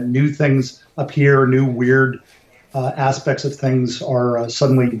seen that new things appear, new weird aspects of things are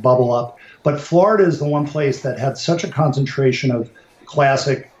suddenly bubble up. But Florida is the one place that had such a concentration of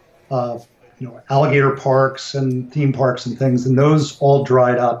classic alligator parks and theme parks and things, and those all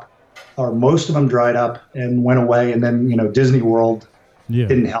dried up, or most of them dried up and went away. And then, Disney World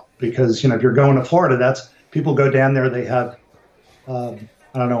didn't help because, if you're going to Florida, people go down there, they have, I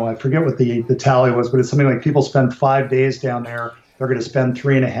don't know, I forget what the tally was, but it's something like people spend 5 days down there. They're going to spend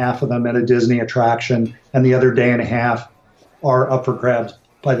 3.5 of them at a Disney attraction, and the other day and a half are up for grabs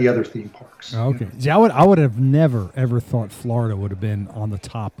by the other theme parks. Okay. See, I would have never, ever thought Florida would have been on the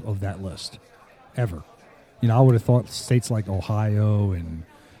top of that list. Ever. I would have thought states like Ohio and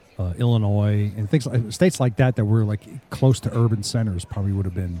Illinois and states like that were like close to urban centers probably would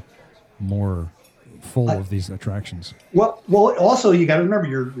have been more full of these attractions. Well, also you got to remember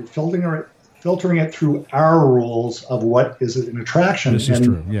you're filtering it through our rules of what is an attraction. This is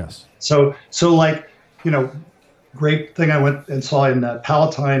true. Yes. So great thing I went and saw in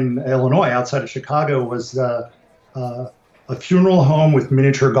Palatine, Illinois, outside of Chicago, was a funeral home with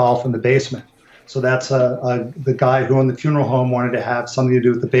miniature golf in the basement. So that's the guy who owned the funeral home wanted to have something to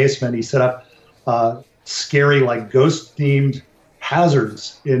do with the basement. He set up scary, like ghost-themed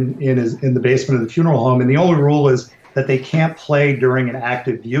hazards in the basement of the funeral home, and the only rule is that they can't play during an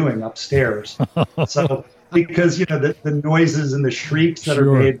active viewing upstairs. So because the noises and the shrieks that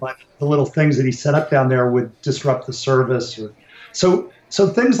are made by the little things that he set up down there would disrupt the service, so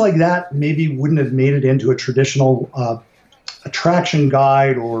things like that maybe wouldn't have made it into a traditional attraction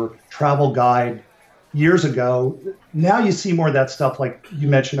guide or travel guide years ago. Now you see more of that stuff, like you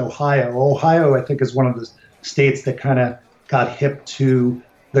mentioned Ohio, I think, is one of the states that kind of got hip to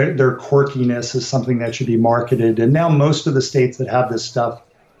their quirkiness as something that should be marketed. And now most of the states that have this stuff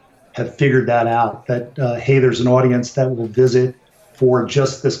have figured that out, that, hey, there's an audience that will visit for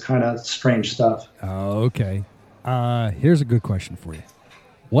just this kind of strange stuff. Okay. Here's a good question for you.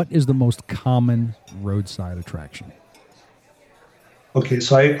 What is the most common roadside attraction? Okay,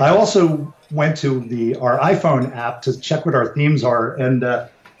 so I also went to our iPhone app to check what our themes are, and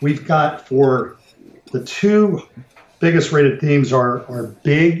we've got, for the two biggest rated themes are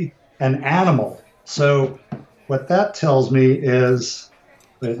big and animal. So what that tells me is,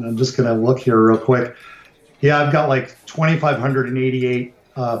 and I'm just going to look here real quick. Yeah, I've got like 2,588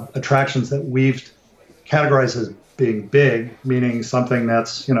 attractions that we've categorized as being big, meaning something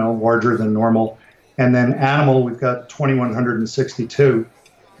that's, larger than normal. And then animal, we've got 2,162.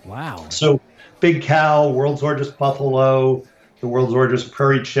 Wow. So big cow, world's largest buffalo, the world's largest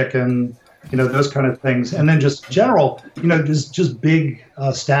prairie chicken, those kind of things. And then just general, just big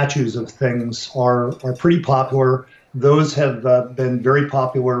statues of things are pretty popular. Those have been very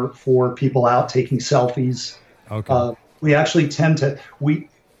popular for people out taking selfies. Okay. We actually tend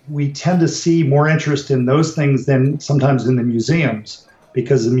to see more interest in those things than sometimes in the museums,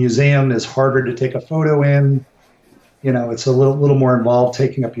 because the museum is harder to take a photo in. It's a little more involved,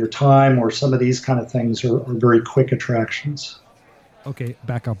 taking up your time, or some of these kind of things are very quick attractions. Okay,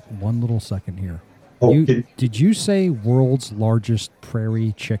 back up one little second here. Oh, did you say world's largest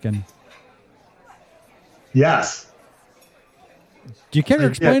prairie chicken? Yes. Do you care to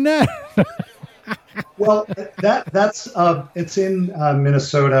explain that? Well, that's it's in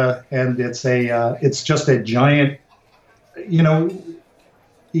Minnesota, and it's just a giant.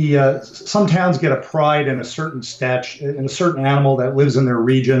 Some towns get a pride in a certain in a certain animal that lives in their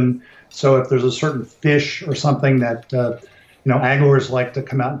region. So if there's a certain fish or something that anglers like to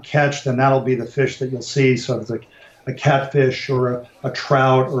come out and catch, then that'll be the fish that you'll see. So it's like a catfish or a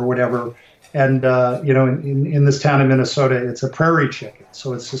trout or whatever. And, in this town in Minnesota, it's a prairie chicken.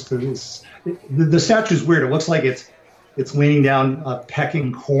 So it's just, the statue's weird. It looks like it's leaning down,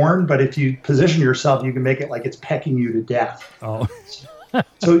 pecking corn, but if you position yourself, you can make it like it's pecking you to death. Oh.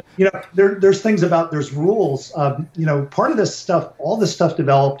 So, there's things there's rules. Part of this stuff, all this stuff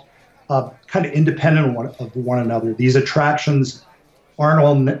developed kind of independent of one another. These attractions weren't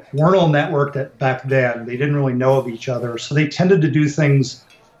all networked back then. They didn't really know of each other. So they tended to do things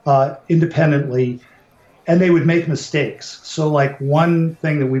independently, and they would make mistakes. So like one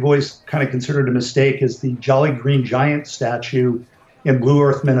thing that we've always kind of considered a mistake is the Jolly Green Giant statue in Blue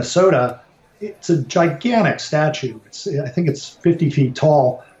Earth, Minnesota. It's a gigantic statue. I think it's 50 feet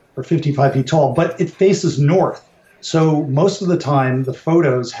tall or 55 feet tall, but it faces north. So most of the time, the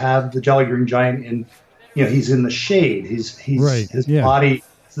photos have the Jolly Green Giant in, he's in the shade. He's right. His body,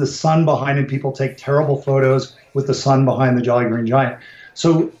 the sun behind him. People take terrible photos with the sun behind the Jolly Green Giant.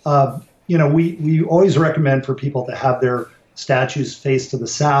 So, we always recommend for people to have their statues face to the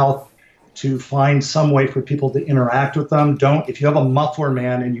south, to find some way for people to interact with them. If you have a muffler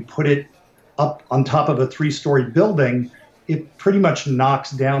man and you put it up on top of a 3-story building, it pretty much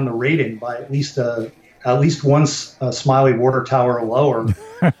knocks down the rating by at least one Smiley water tower lower.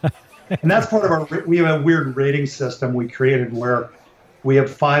 And that's part of we have a weird rating system we created where we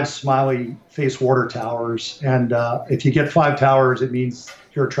have 5 Smiley face water towers. And if you get 5 towers, it means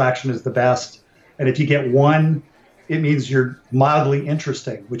your attraction is the best. And if you get 1, it means you're mildly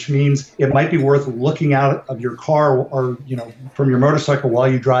interesting, which means it might be worth looking out of your car or, from your motorcycle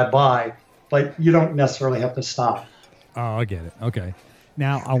while you drive by, but you don't necessarily have to stop. Oh, I get it. Okay.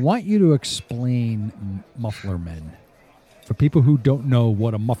 Now, I want you to explain muffler men for people who don't know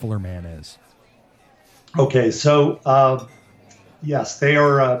what a muffler man is. Okay, so yes, they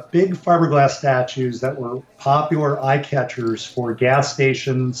are big fiberglass statues that were popular eye catchers for gas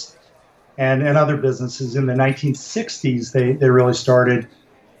stations and other businesses. In the 1960s, they really started.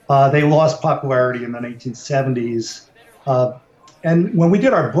 They lost popularity in the 1970s. And when we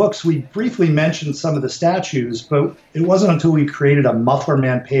did our books, we briefly mentioned some of the statues, but it wasn't until we created a Muffler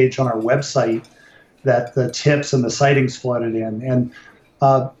Man page on our website that the tips and the sightings flooded in. And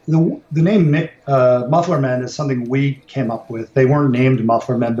the name Muffler Men is something we came up with. They weren't named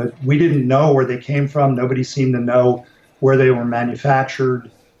Muffler Men, but we didn't know where they came from. Nobody seemed to know where they were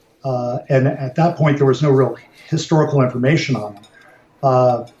manufactured. And at that point, there was no real historical information on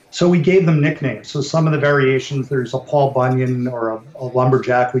them. So we gave them nicknames. So some of the variations, there's a Paul Bunyan or a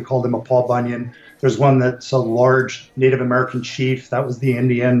lumberjack. We called him a Paul Bunyan. There's one that's a large Native American chief. That was the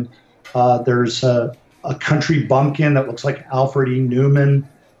Indian. There's a country bumpkin that looks like Alfred E. Newman.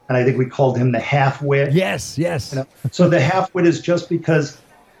 And I think we called him the half-wit. Yes. So the half-wit is just because,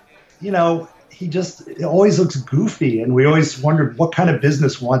 he always looks goofy. And we always wondered what kind of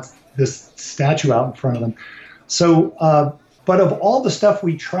business wants this statue out in front of them. So, but of all the stuff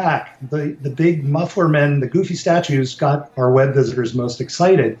we track, the big muffler men, the goofy statues got our web visitors most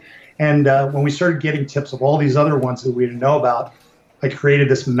excited. And when we started getting tips of all these other ones that we didn't know about, I created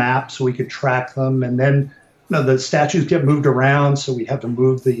this map so we could track them. And then the statues get moved around, so we have to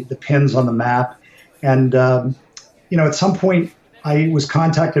move the pins on the map. And, at some point, I was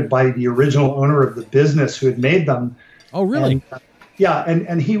contacted by the original owner of the business who had made them. Oh, really? And,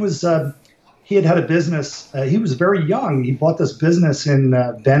 and he was... He had a business. He was very young. He bought this business in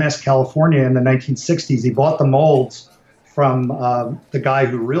Venice, California in the 1960s. He bought the molds from the guy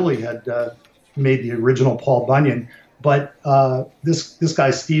who really had made the original Paul Bunyan. But this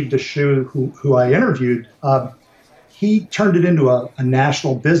guy, Steve Deschutes, who I interviewed, he turned it into a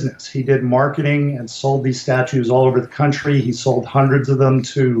national business. He did marketing and sold these statues all over the country. He sold hundreds of them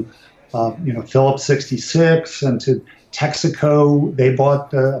to Phillips 66 and to Texaco. They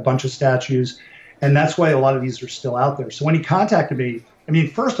bought a bunch of statues, and that's why a lot of these are still out there. So when he contacted me,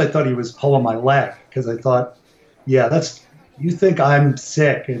 first I thought he was pulling my leg, because I thought, you think I'm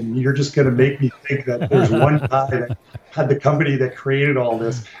sick and you're just going to make me think that there's one guy that had the company that created all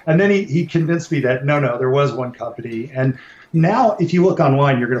this. And then he convinced me that no, there was one company. And now if you look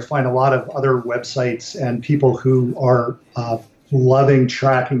online, you're going to find a lot of other websites and people who are loving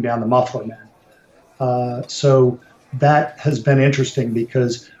tracking down the muffler men. So that has been interesting,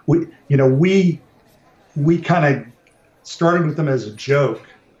 because we kind of started with them as a joke,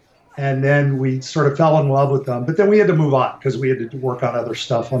 and then we sort of fell in love with them. But then we had to move on because we had to work on other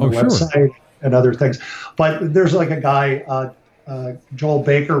stuff on the website and other things. But there's like a guy, Joel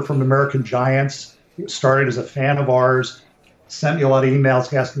Baker from American Giants, who started as a fan of ours, sent me a lot of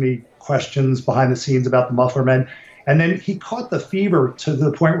emails asking me questions behind the scenes about the muffler men. And then he caught the fever to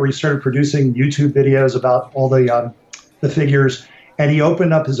the point where he started producing YouTube videos about all the figures, and he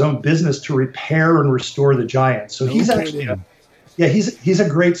opened up his own business to repair and restore the giants. So he's actually, he's a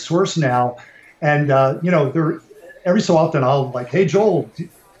great source now. And every so often I'll like, hey Joel, do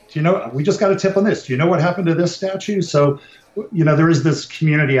you know, we just got a tip on this. Do you know what happened to this statue? So, there is this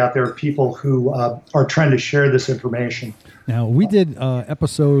community out there of people who are trying to share this information. Now, we did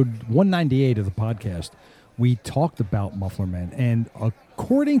episode 198 of the podcast. We talked about Muffler Men, and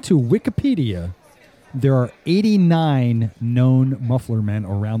according to Wikipedia, there are 89 known Muffler Men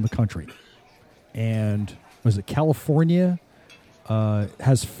around the country. And was it California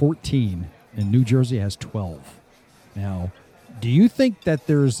has 14, and New Jersey has 12. Now, do you think that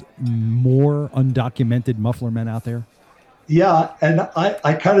there's more undocumented Muffler Men out there? Yeah, and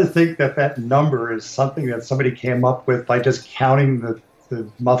I kind of think that number is something that somebody came up with by just counting the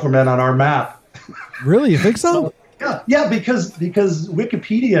Muffler Men on our map. Really? You think so? Yeah, because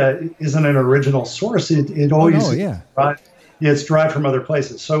Wikipedia isn't an original source. It always it's derived from other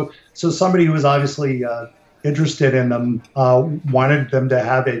places. So somebody who was obviously interested in them wanted them to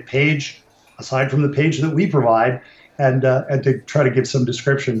have a page aside from the page that we provide, and to try to give some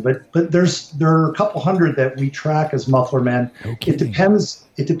description. But there are a couple hundred that we track as Muffler Men. Okay. It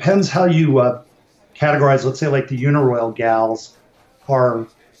depends how you categorize. Let's say like the Uniroyal gals are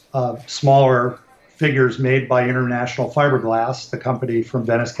smaller figures made by International Fiberglass, the company from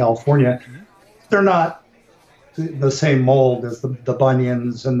Venice, California. They're not the same mold as the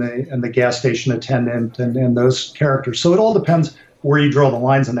Bunions and the gas station attendant and those characters. So it all depends where you draw the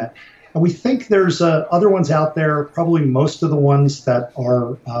lines on that. And we think there's other ones out there. Probably most of the ones that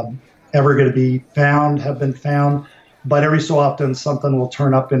are ever going to be found have been found. But every so often something will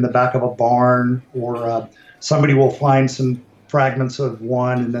turn up in the back of a barn, or somebody will find some fragments of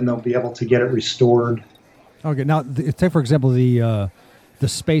one, and then they'll be able to get it restored. Okay, now take for example the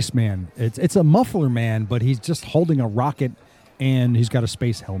Spaceman. It's a Muffler Man, but he's just holding a rocket, and he's got a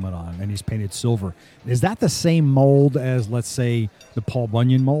space helmet on, and he's painted silver. Is that the same mold as, let's say, the Paul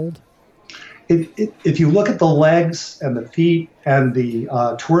Bunyan mold? If you look at the legs and the feet and the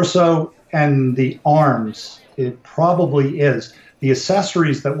torso and the arms, it probably is. The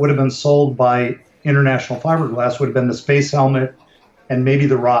accessories that would have been sold by International Fiberglass would have been the space helmet and maybe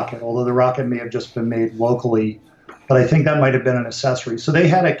the rocket, although the rocket may have just been made locally. But I think that might have been an accessory. So they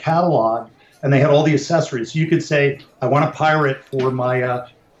had a catalog, and they had all the accessories. You could say, I want a pirate for my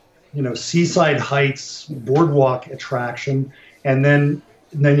Seaside Heights boardwalk attraction, and then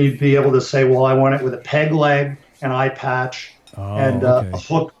you'd be able to say, well, I want it with a peg leg, an eye patch, and a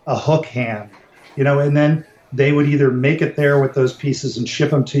hook hand. And then they would either make it there with those pieces and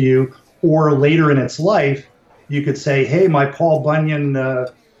ship them to you, or later in its life, you could say, hey, my Paul Bunyan,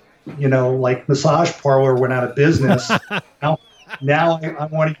 massage parlor went out of business. now I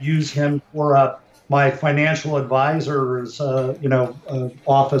want to use him for my financial advisor's,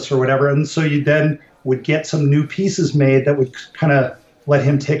 office or whatever. And so you then would get some new pieces made that would kind of let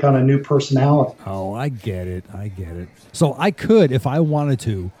him take on a new personality. Oh, I get it. So I could, if I wanted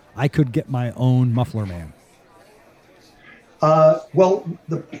to, I could get my own Muffler Man.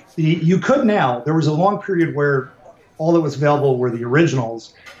 You could now. There was a long period where all that was available were the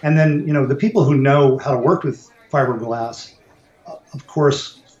originals. And then, the people who know how to work with fiberglass, of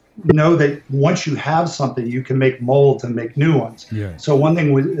course, know that once you have something, you can make molds and make new ones. Yeah. So one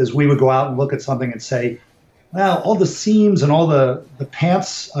thing is we would go out and look at something and say, well, all the seams and all the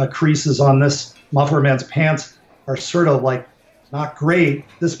pants creases on this Muffler Man's pants are sort of like not great.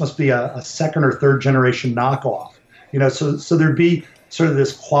 This must be a second or third generation knockoff. So there'd be sort of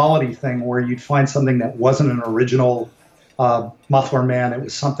this quality thing where you'd find something that wasn't an original Muffler Man. It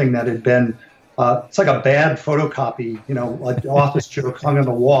was something that had been, it's like a bad photocopy, like office joke hung on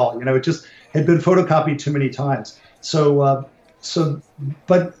the wall. It just had been photocopied too many times.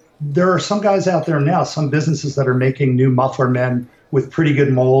 But there are some guys out there now, some businesses that are making new Muffler Men with pretty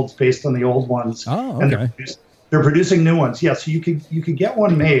good molds based on the old ones. Oh, okay. And they're producing new ones. Yeah, so you could get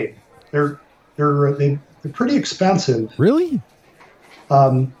one made. They're pretty expensive. Really?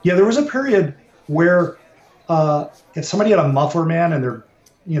 There was a period where if somebody had a Muffler Man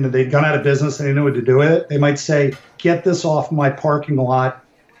and they'd gone out of business and they didn't know what to do with it, they might say, "Get this off my parking lot,"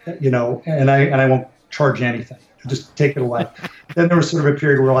 and I won't charge you anything. Just take it away. Then there was sort of a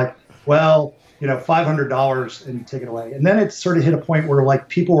period where like, well, $500 and take it away. And then it sort of hit a point where like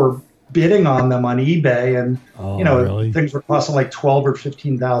people were bidding on them on eBay, and really? Things were costing like $12,000 or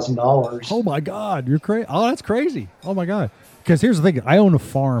 $15,000. Oh my God, you're crazy! Oh, that's crazy! Oh my God! Because here's the thing: I own a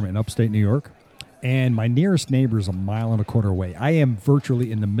farm in upstate New York, and my nearest neighbor is 1.25 miles away. I am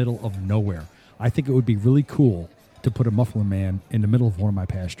virtually in the middle of nowhere. I think it would be really cool to put a muffler man in the middle of one of my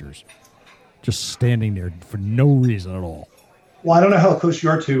pastures, just standing there for no reason at all. Well, I don't know how close you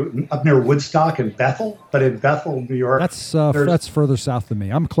are to up near Woodstock and Bethel, but in Bethel, New York, that's further south than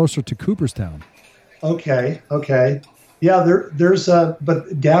me. I'm closer to Cooperstown. Okay. Yeah, there's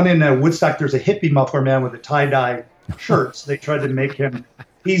but down in Woodstock, there's a hippie muffler man with a tie-dye shirt. So they tried to make him.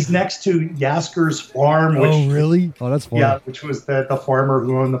 He's next to Yasker's farm. Which, oh, really? Oh, that's funny. Yeah, which was the farmer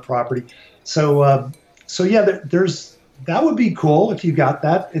who owned the property. So there's that would be cool if you got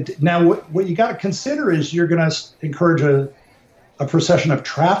that. Now, what you got to consider is you're going to encourage a procession of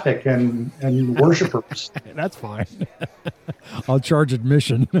traffic and worshipers. That's fine. I'll charge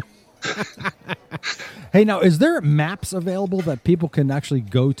admission. Hey, now, is there maps available that people can actually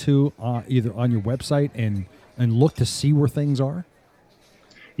go to either on your website and look to see where things are?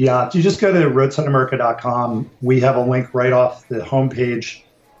 Yeah, if you just go to roadsideamerica.com, we have a link right off the homepage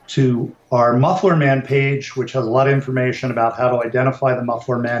to our Muffler Man page, which has a lot of information about how to identify the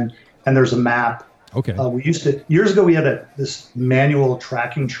Muffler Men, and there's a map. Okay. We used to, years ago, we had this manual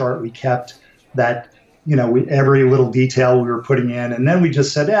tracking chart we kept that, every little detail we were putting in, and then we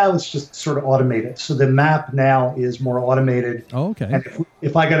just said, let's just sort of automate it. So the map now is more automated. Oh, okay. And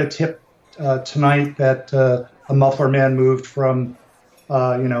if I got a tip tonight that a Muffler Man moved from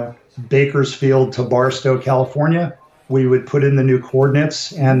Bakersfield to Barstow, California, we would put in the new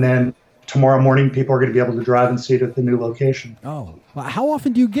coordinates, and then tomorrow morning people are going to be able to drive and see it at the new location. Oh, well, how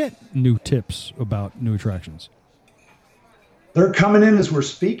often do you get new tips about new attractions? They're coming in as we're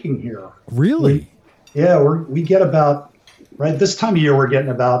speaking here. Really? We get about, right this time of year, we're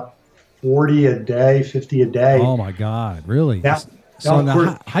getting about 40 a day, 50 a day. Oh my God, really? Now,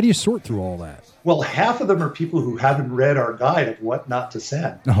 how do you sort through all that? Well, half of them are people who haven't read our guide of what not to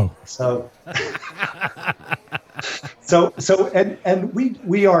send. Oh. And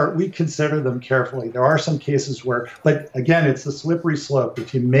we consider them carefully. There are some cases where, but again, it's a slippery slope.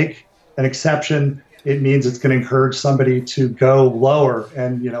 If you make an exception, it means it's going to encourage somebody to go lower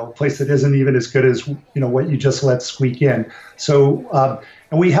and, a place that isn't even as good as, what you just let squeak in. So,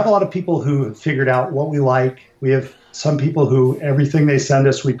 and we have a lot of people who have figured out what we like. We have some people who everything they send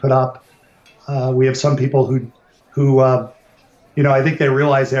us, we put up. We have some people who I think they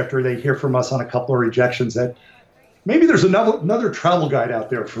realize after they hear from us on a couple of rejections that maybe there's another travel guide out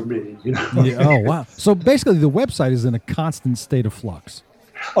there for me. Yeah, oh, wow. So basically the website is in a constant state of flux.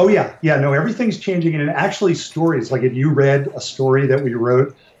 Oh, yeah. Yeah, no, everything's changing. And actually stories, like if you read a story that we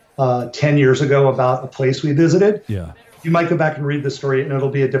wrote 10 years ago about a place we visited, you might go back and read the story and it'll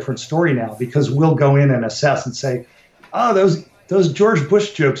be a different story now because we'll go in and assess and say, oh, those George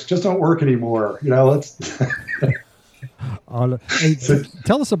Bush jokes just don't work anymore. Hey,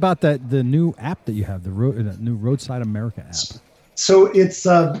 tell us about the new app that you have, the new Roadside America app. So it's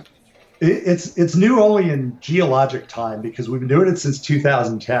new only in geologic time because we've been doing it since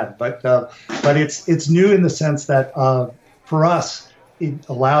 2010. But it's new in the sense that for us, it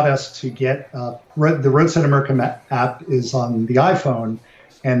allowed us to get the Roadside America app is on the iPhone,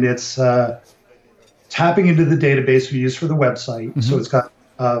 and it's tapping into the database we use for the website. Mm-hmm. So it's got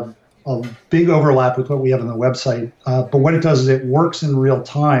a big overlap with what we have on the website. But what it does is it works in real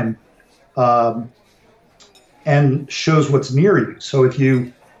time and shows what's near you. So if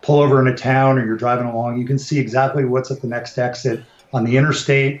you pull over in a town or you're driving along, you can see exactly what's at the next exit on the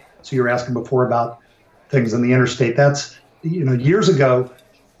interstate. So you were asking before about things on the interstate. That's, years ago,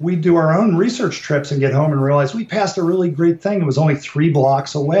 we'd do our own research trips and get home and realize we passed a really great thing. It was only 3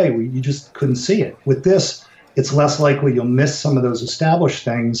 blocks away. You just couldn't see it. With this, it's less likely you'll miss some of those established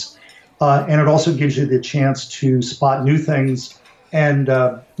things. And it also gives you the chance to spot new things. And,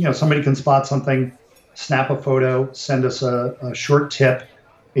 somebody can spot something, snap a photo, send us a short tip.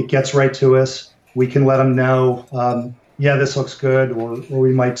 It gets right to us. We can let them know, this looks good. Or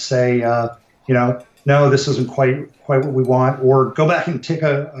we might say, no, this isn't quite what we want, or go back and take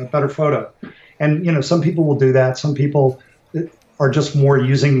a better photo. And, some people will do that. Some people are just more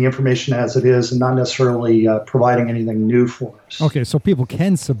using the information as it is and not necessarily providing anything new for us. Okay, so people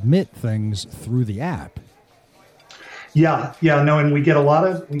can submit things through the app. And we get a lot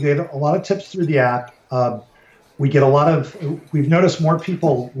of tips through the app. We've noticed more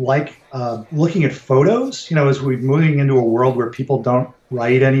people like looking at photos, as we're moving into a world where people don't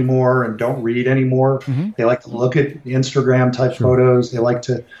write anymore and don't read anymore. Mm-hmm. They like to look at Instagram type photos. They like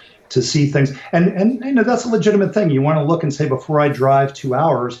to see things. And that's a legitimate thing. You want to look and say, before I drive 2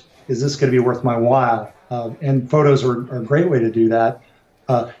 hours, is this going to be worth my while? And photos are a great way to do that.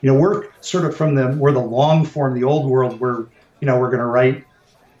 We're sort of we're the long form, the old world where, we're going to write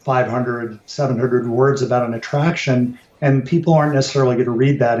 500, 700 words about an attraction, and people aren't necessarily going to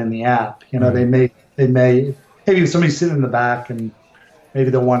read that in the app. They may maybe somebody's sitting in the back and maybe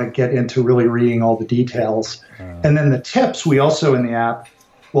they'll want to get into really reading all the details. And then the tips, we also in the app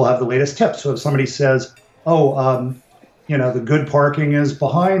will have the latest tips. So if somebody says, the good parking is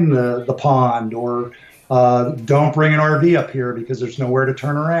behind the pond, or don't bring an RV up here because there's nowhere to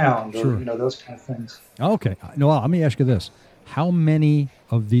turn around, or, those kind of things. Okay. Noel, let me ask you this. How many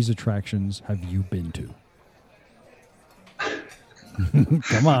of these attractions have you been to?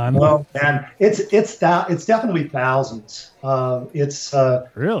 Come on. Well, man, it's definitely thousands. It's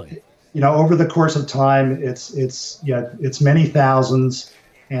really, over the course of time, it's many thousands,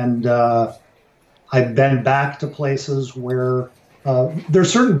 and I've been back to places where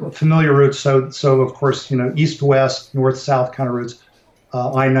there's certain familiar routes. So of course, east, west, north, south kind of routes.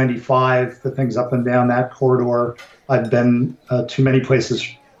 I-95, the things up and down that corridor. I've been to many places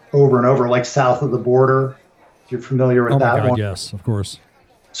over and over, like south of the border. If you're familiar with that one. Yes, of course.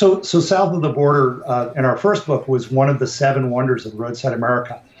 So south of the border in our first book was one of the 7 wonders of Roadside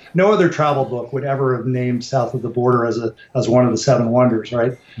America. No other travel book would ever have named south of the border as one of the 7 wonders,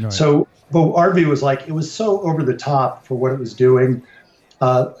 right? So, but our view was like, it was so over the top for what it was doing.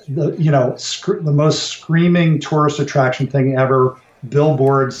 The most screaming tourist attraction thing ever.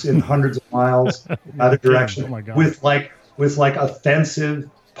 Billboards in hundreds of miles in either direction, with offensive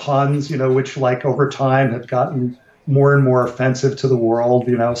puns, which over time have gotten more and more offensive to the world,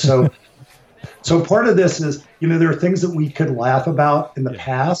 So part of this is, there are things that we could laugh about in the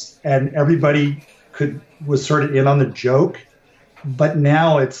past, and everybody was sort of in on the joke, but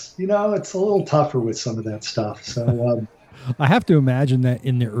now it's a little tougher with some of that stuff. So I have to imagine that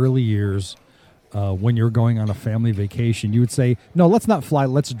in the early years, when you're going on a family vacation, you would say, no, let's not fly,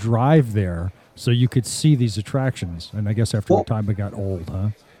 let's drive there so you could see these attractions. And I guess after a time it got old, huh?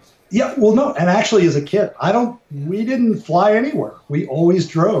 Yeah, well, no, and actually as a kid, we didn't fly anywhere. We always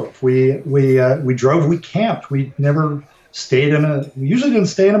drove. We drove, we camped. We never stayed we usually didn't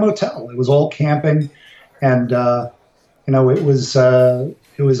stay in a motel. It was all camping. And, it was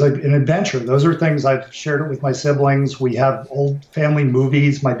like an adventure. Those are things I've shared it with my siblings. We have old family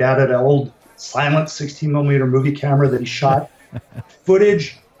movies. My dad had an old silent 16mm movie camera that he shot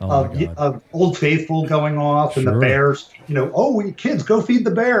footage of Old Faithful going off and the bears, kids go feed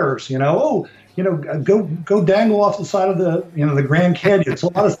the bears, go dangle off the side of the Grand Canyon. It's a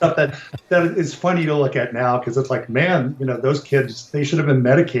lot of stuff that is funny to look at now, because it's like, man, those kids, they should have been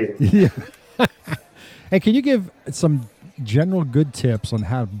medicated. Yeah. Hey, can you give some general good tips on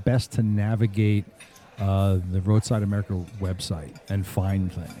how best to navigate the Roadside America website and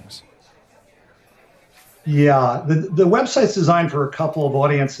find things? Yeah, the website's designed for a couple of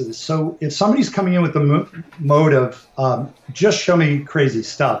audiences. So if somebody's coming in with the mode of just show me crazy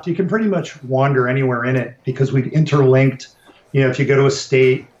stuff, you can pretty much wander anywhere in it, because we've interlinked. If you go to a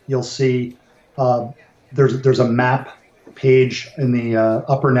state, you'll see there's a map page in the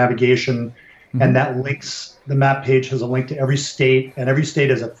upper navigation, and that links. The map page has a link to every state, and every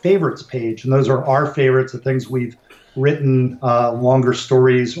state has a favorites page, and those are our favorites, the things we've written longer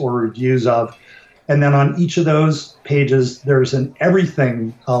stories or reviews of. And then on each of those pages, there's an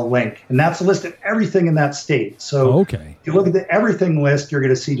everything link, and that's a list of everything in that state. So if you look at the everything list, you're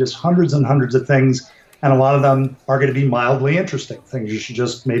going to see just hundreds and hundreds of things, and a lot of them are going to be mildly interesting, things you should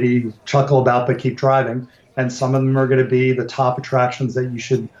just maybe chuckle about but keep driving. And some of them are going to be the top attractions that you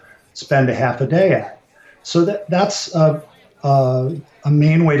should spend a half a day at. So that's a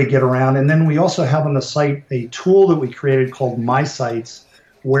main way to get around. And then we also have on the site a tool that we created called My Sites,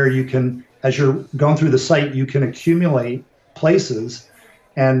 where you can, as you're going through the site, you can accumulate places.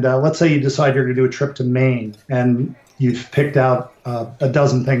 And let's say you decide you're going to do a trip to Maine, and you've picked out a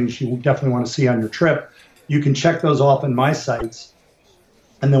dozen things you definitely want to see on your trip. You can check those off in My Sites,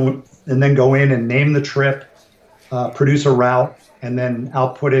 and then go in and name the trip, produce a route, and then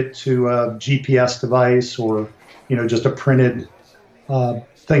output it to a GPS device, or just a printed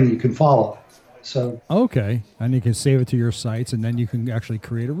thing you can follow. So and you can save it to your sites, and then you can actually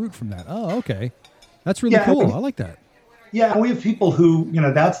create a route from that. That's really cool. I like that. Yeah, and we have people who,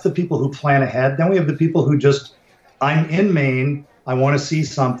 that's the people who plan ahead. Then we have the people who just, I'm in Maine, I want to see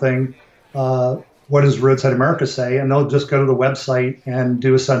something. What does Roadside America say? And they'll just go to the website and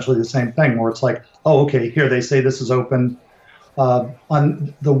do essentially the same thing, where it's like, here they say this is open.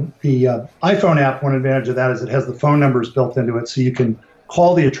 On the iPhone app, one advantage of that is it has the phone numbers built into it, so you can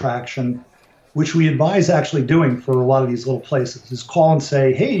call the attraction, which we advise actually doing for a lot of these little places, is call and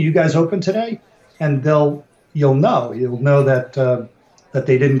say, hey, you guys open today? And you'll know that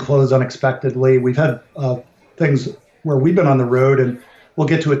they didn't close unexpectedly. We've had things where we've been on the road and we'll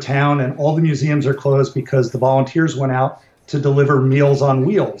get to a town and all the museums are closed because the volunteers went out to deliver Meals on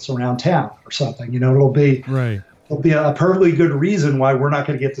Wheels around town or something. It'll be a perfectly good reason why we're not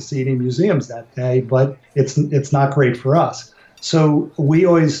going to get to see any museums that day, but it's not great for us. So we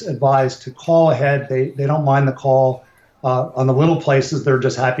always advise to call ahead. They don't mind the call. On the little places, they're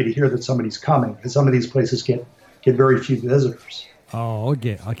just happy to hear that somebody's coming, because some of these places get very few visitors. Oh,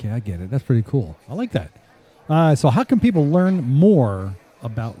 okay, I get it. That's pretty cool. I like that. So how can people learn more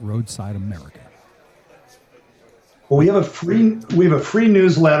about Roadside America? Well, we have a free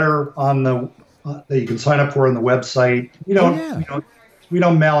newsletter on the that you can sign up for on the website. We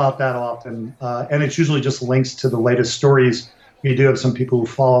don't mail out that often, and it's usually just links to the latest stories. We do have some people who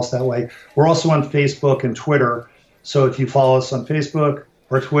follow us that way. We're also on Facebook and Twitter. So if you follow us on Facebook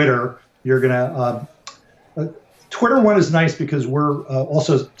or Twitter, you're gonna. Twitter one is nice because we're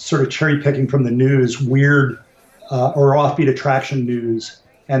also sort of cherry picking from the news, weird or offbeat attraction news,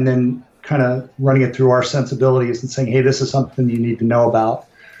 and then kind of running it through our sensibilities and saying, hey, this is something you need to know about.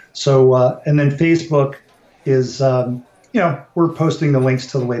 So, and then Facebook is, we're posting the links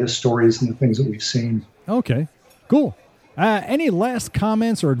to the latest stories and the things that we've seen. Okay, cool. Any last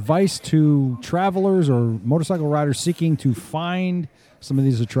comments or advice to travelers or motorcycle riders seeking to find some of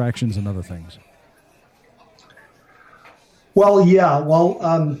these attractions and other things? Well, yeah.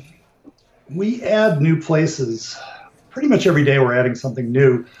 Well, we add new places. Pretty much every day we're adding something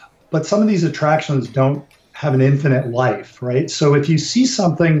new. But some of these attractions don't have an infinite life, right? So if you see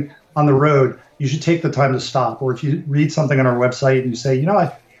something on the road, you should take the time to stop. Or if you read something on our website and you say,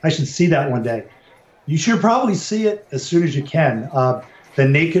 I should see that one day, you should probably see it as soon as you can. The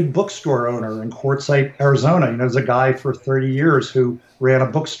Naked Bookstore owner in Quartzsite, Arizona, there's a guy for 30 years who ran a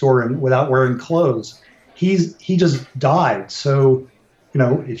bookstore without wearing clothes. He just died. So,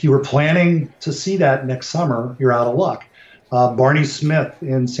 if you were planning to see that next summer, you're out of luck. Barney Smith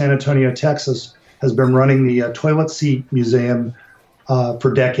in San Antonio, Texas, has been running the Toilet Seat Museum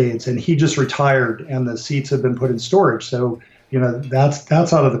for decades, and he just retired, and the seats have been put in storage. So, that's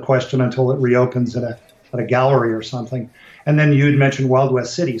out of the question until it reopens at a gallery or something. And then you had mentioned Wild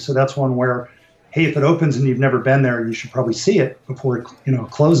West City, so that's one where, hey, if it opens and you've never been there, you should probably see it before it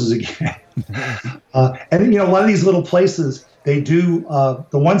closes again. And a lot of these little places, they do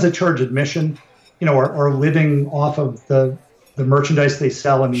the ones that charge admission, are living off of the merchandise they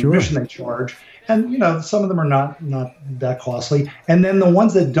sell and the admission they charge. And, some of them are not that costly. And then the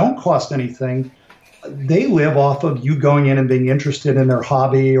ones that don't cost anything, they live off of you going in and being interested in their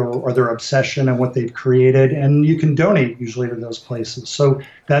hobby or their obsession and what they've created. And you can donate usually to those places. So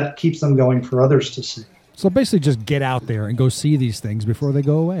that keeps them going for others to see. So basically just get out there and go see these things before they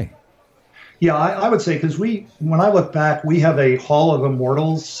go away. Yeah, I would say, because when I look back, we have a Hall of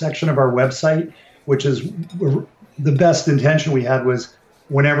Immortals section of our website, which is the best intention we had was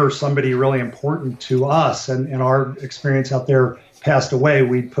whenever somebody really important to us and our experience out there passed away,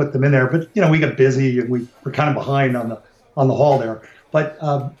 we'd put them in there. But, we got busy and we were kind of behind on the hall there. But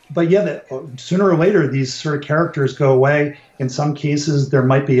yeah, sooner or later, these sort of characters go away. In some cases, there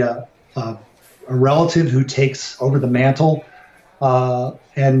might be a relative who takes over the mantle.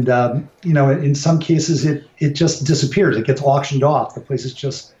 And in some cases, it just disappears. It gets auctioned off. The places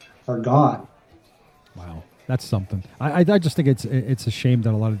just are gone. Wow, that's something. I just think it's a shame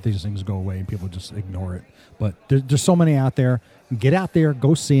that a lot of these things go away and people just ignore it. But there's so many out there. Get out there,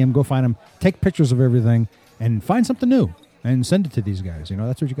 go see them, go find them, take pictures of everything, and find something new and send it to these guys.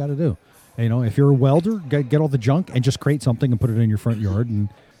 That's what you got to do. And, if you're a welder, get all the junk and just create something and put it in your front yard, and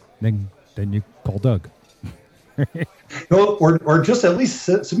then you call Doug. or just at least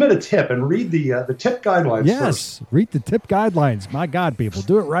submit a tip and read the tip guidelines. Yes, first. Read the tip guidelines. My God, people,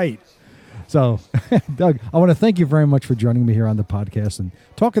 do it right. So, Doug, I want to thank you very much for joining me here on the podcast and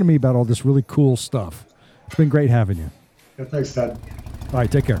talking to me about all this really cool stuff. It's been great having you. Yeah, thanks, Ted. All right,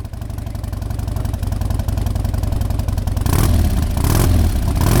 take care.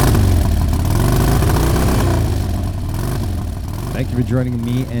 Thank you for joining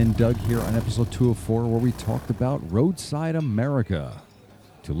me and Doug here on episode 204, where we talked about Roadside America.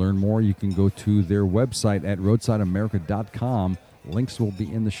 To learn more, you can go to their website at roadsideamerica.com. Links will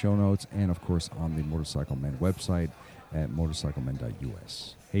be in the show notes and, of course, on the Motorcycle Men website at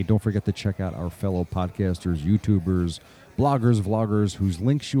motorcyclemen.us. Hey, don't forget to check out our fellow podcasters, YouTubers, bloggers, vloggers, whose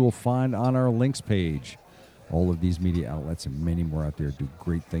links you will find on our links page. All of these media outlets and many more out there do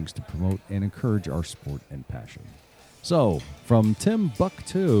great things to promote and encourage our sport and passion. So, from Tim Buck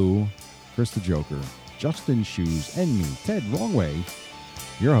to Chris the Joker, Justin Shoes, and me, Ted Wrongway,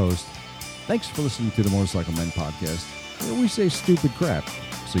 your host, thanks for listening to the Motorcycle Men podcast, where we say stupid crap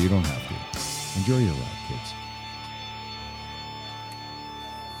so you don't have to. Enjoy your ride, kids.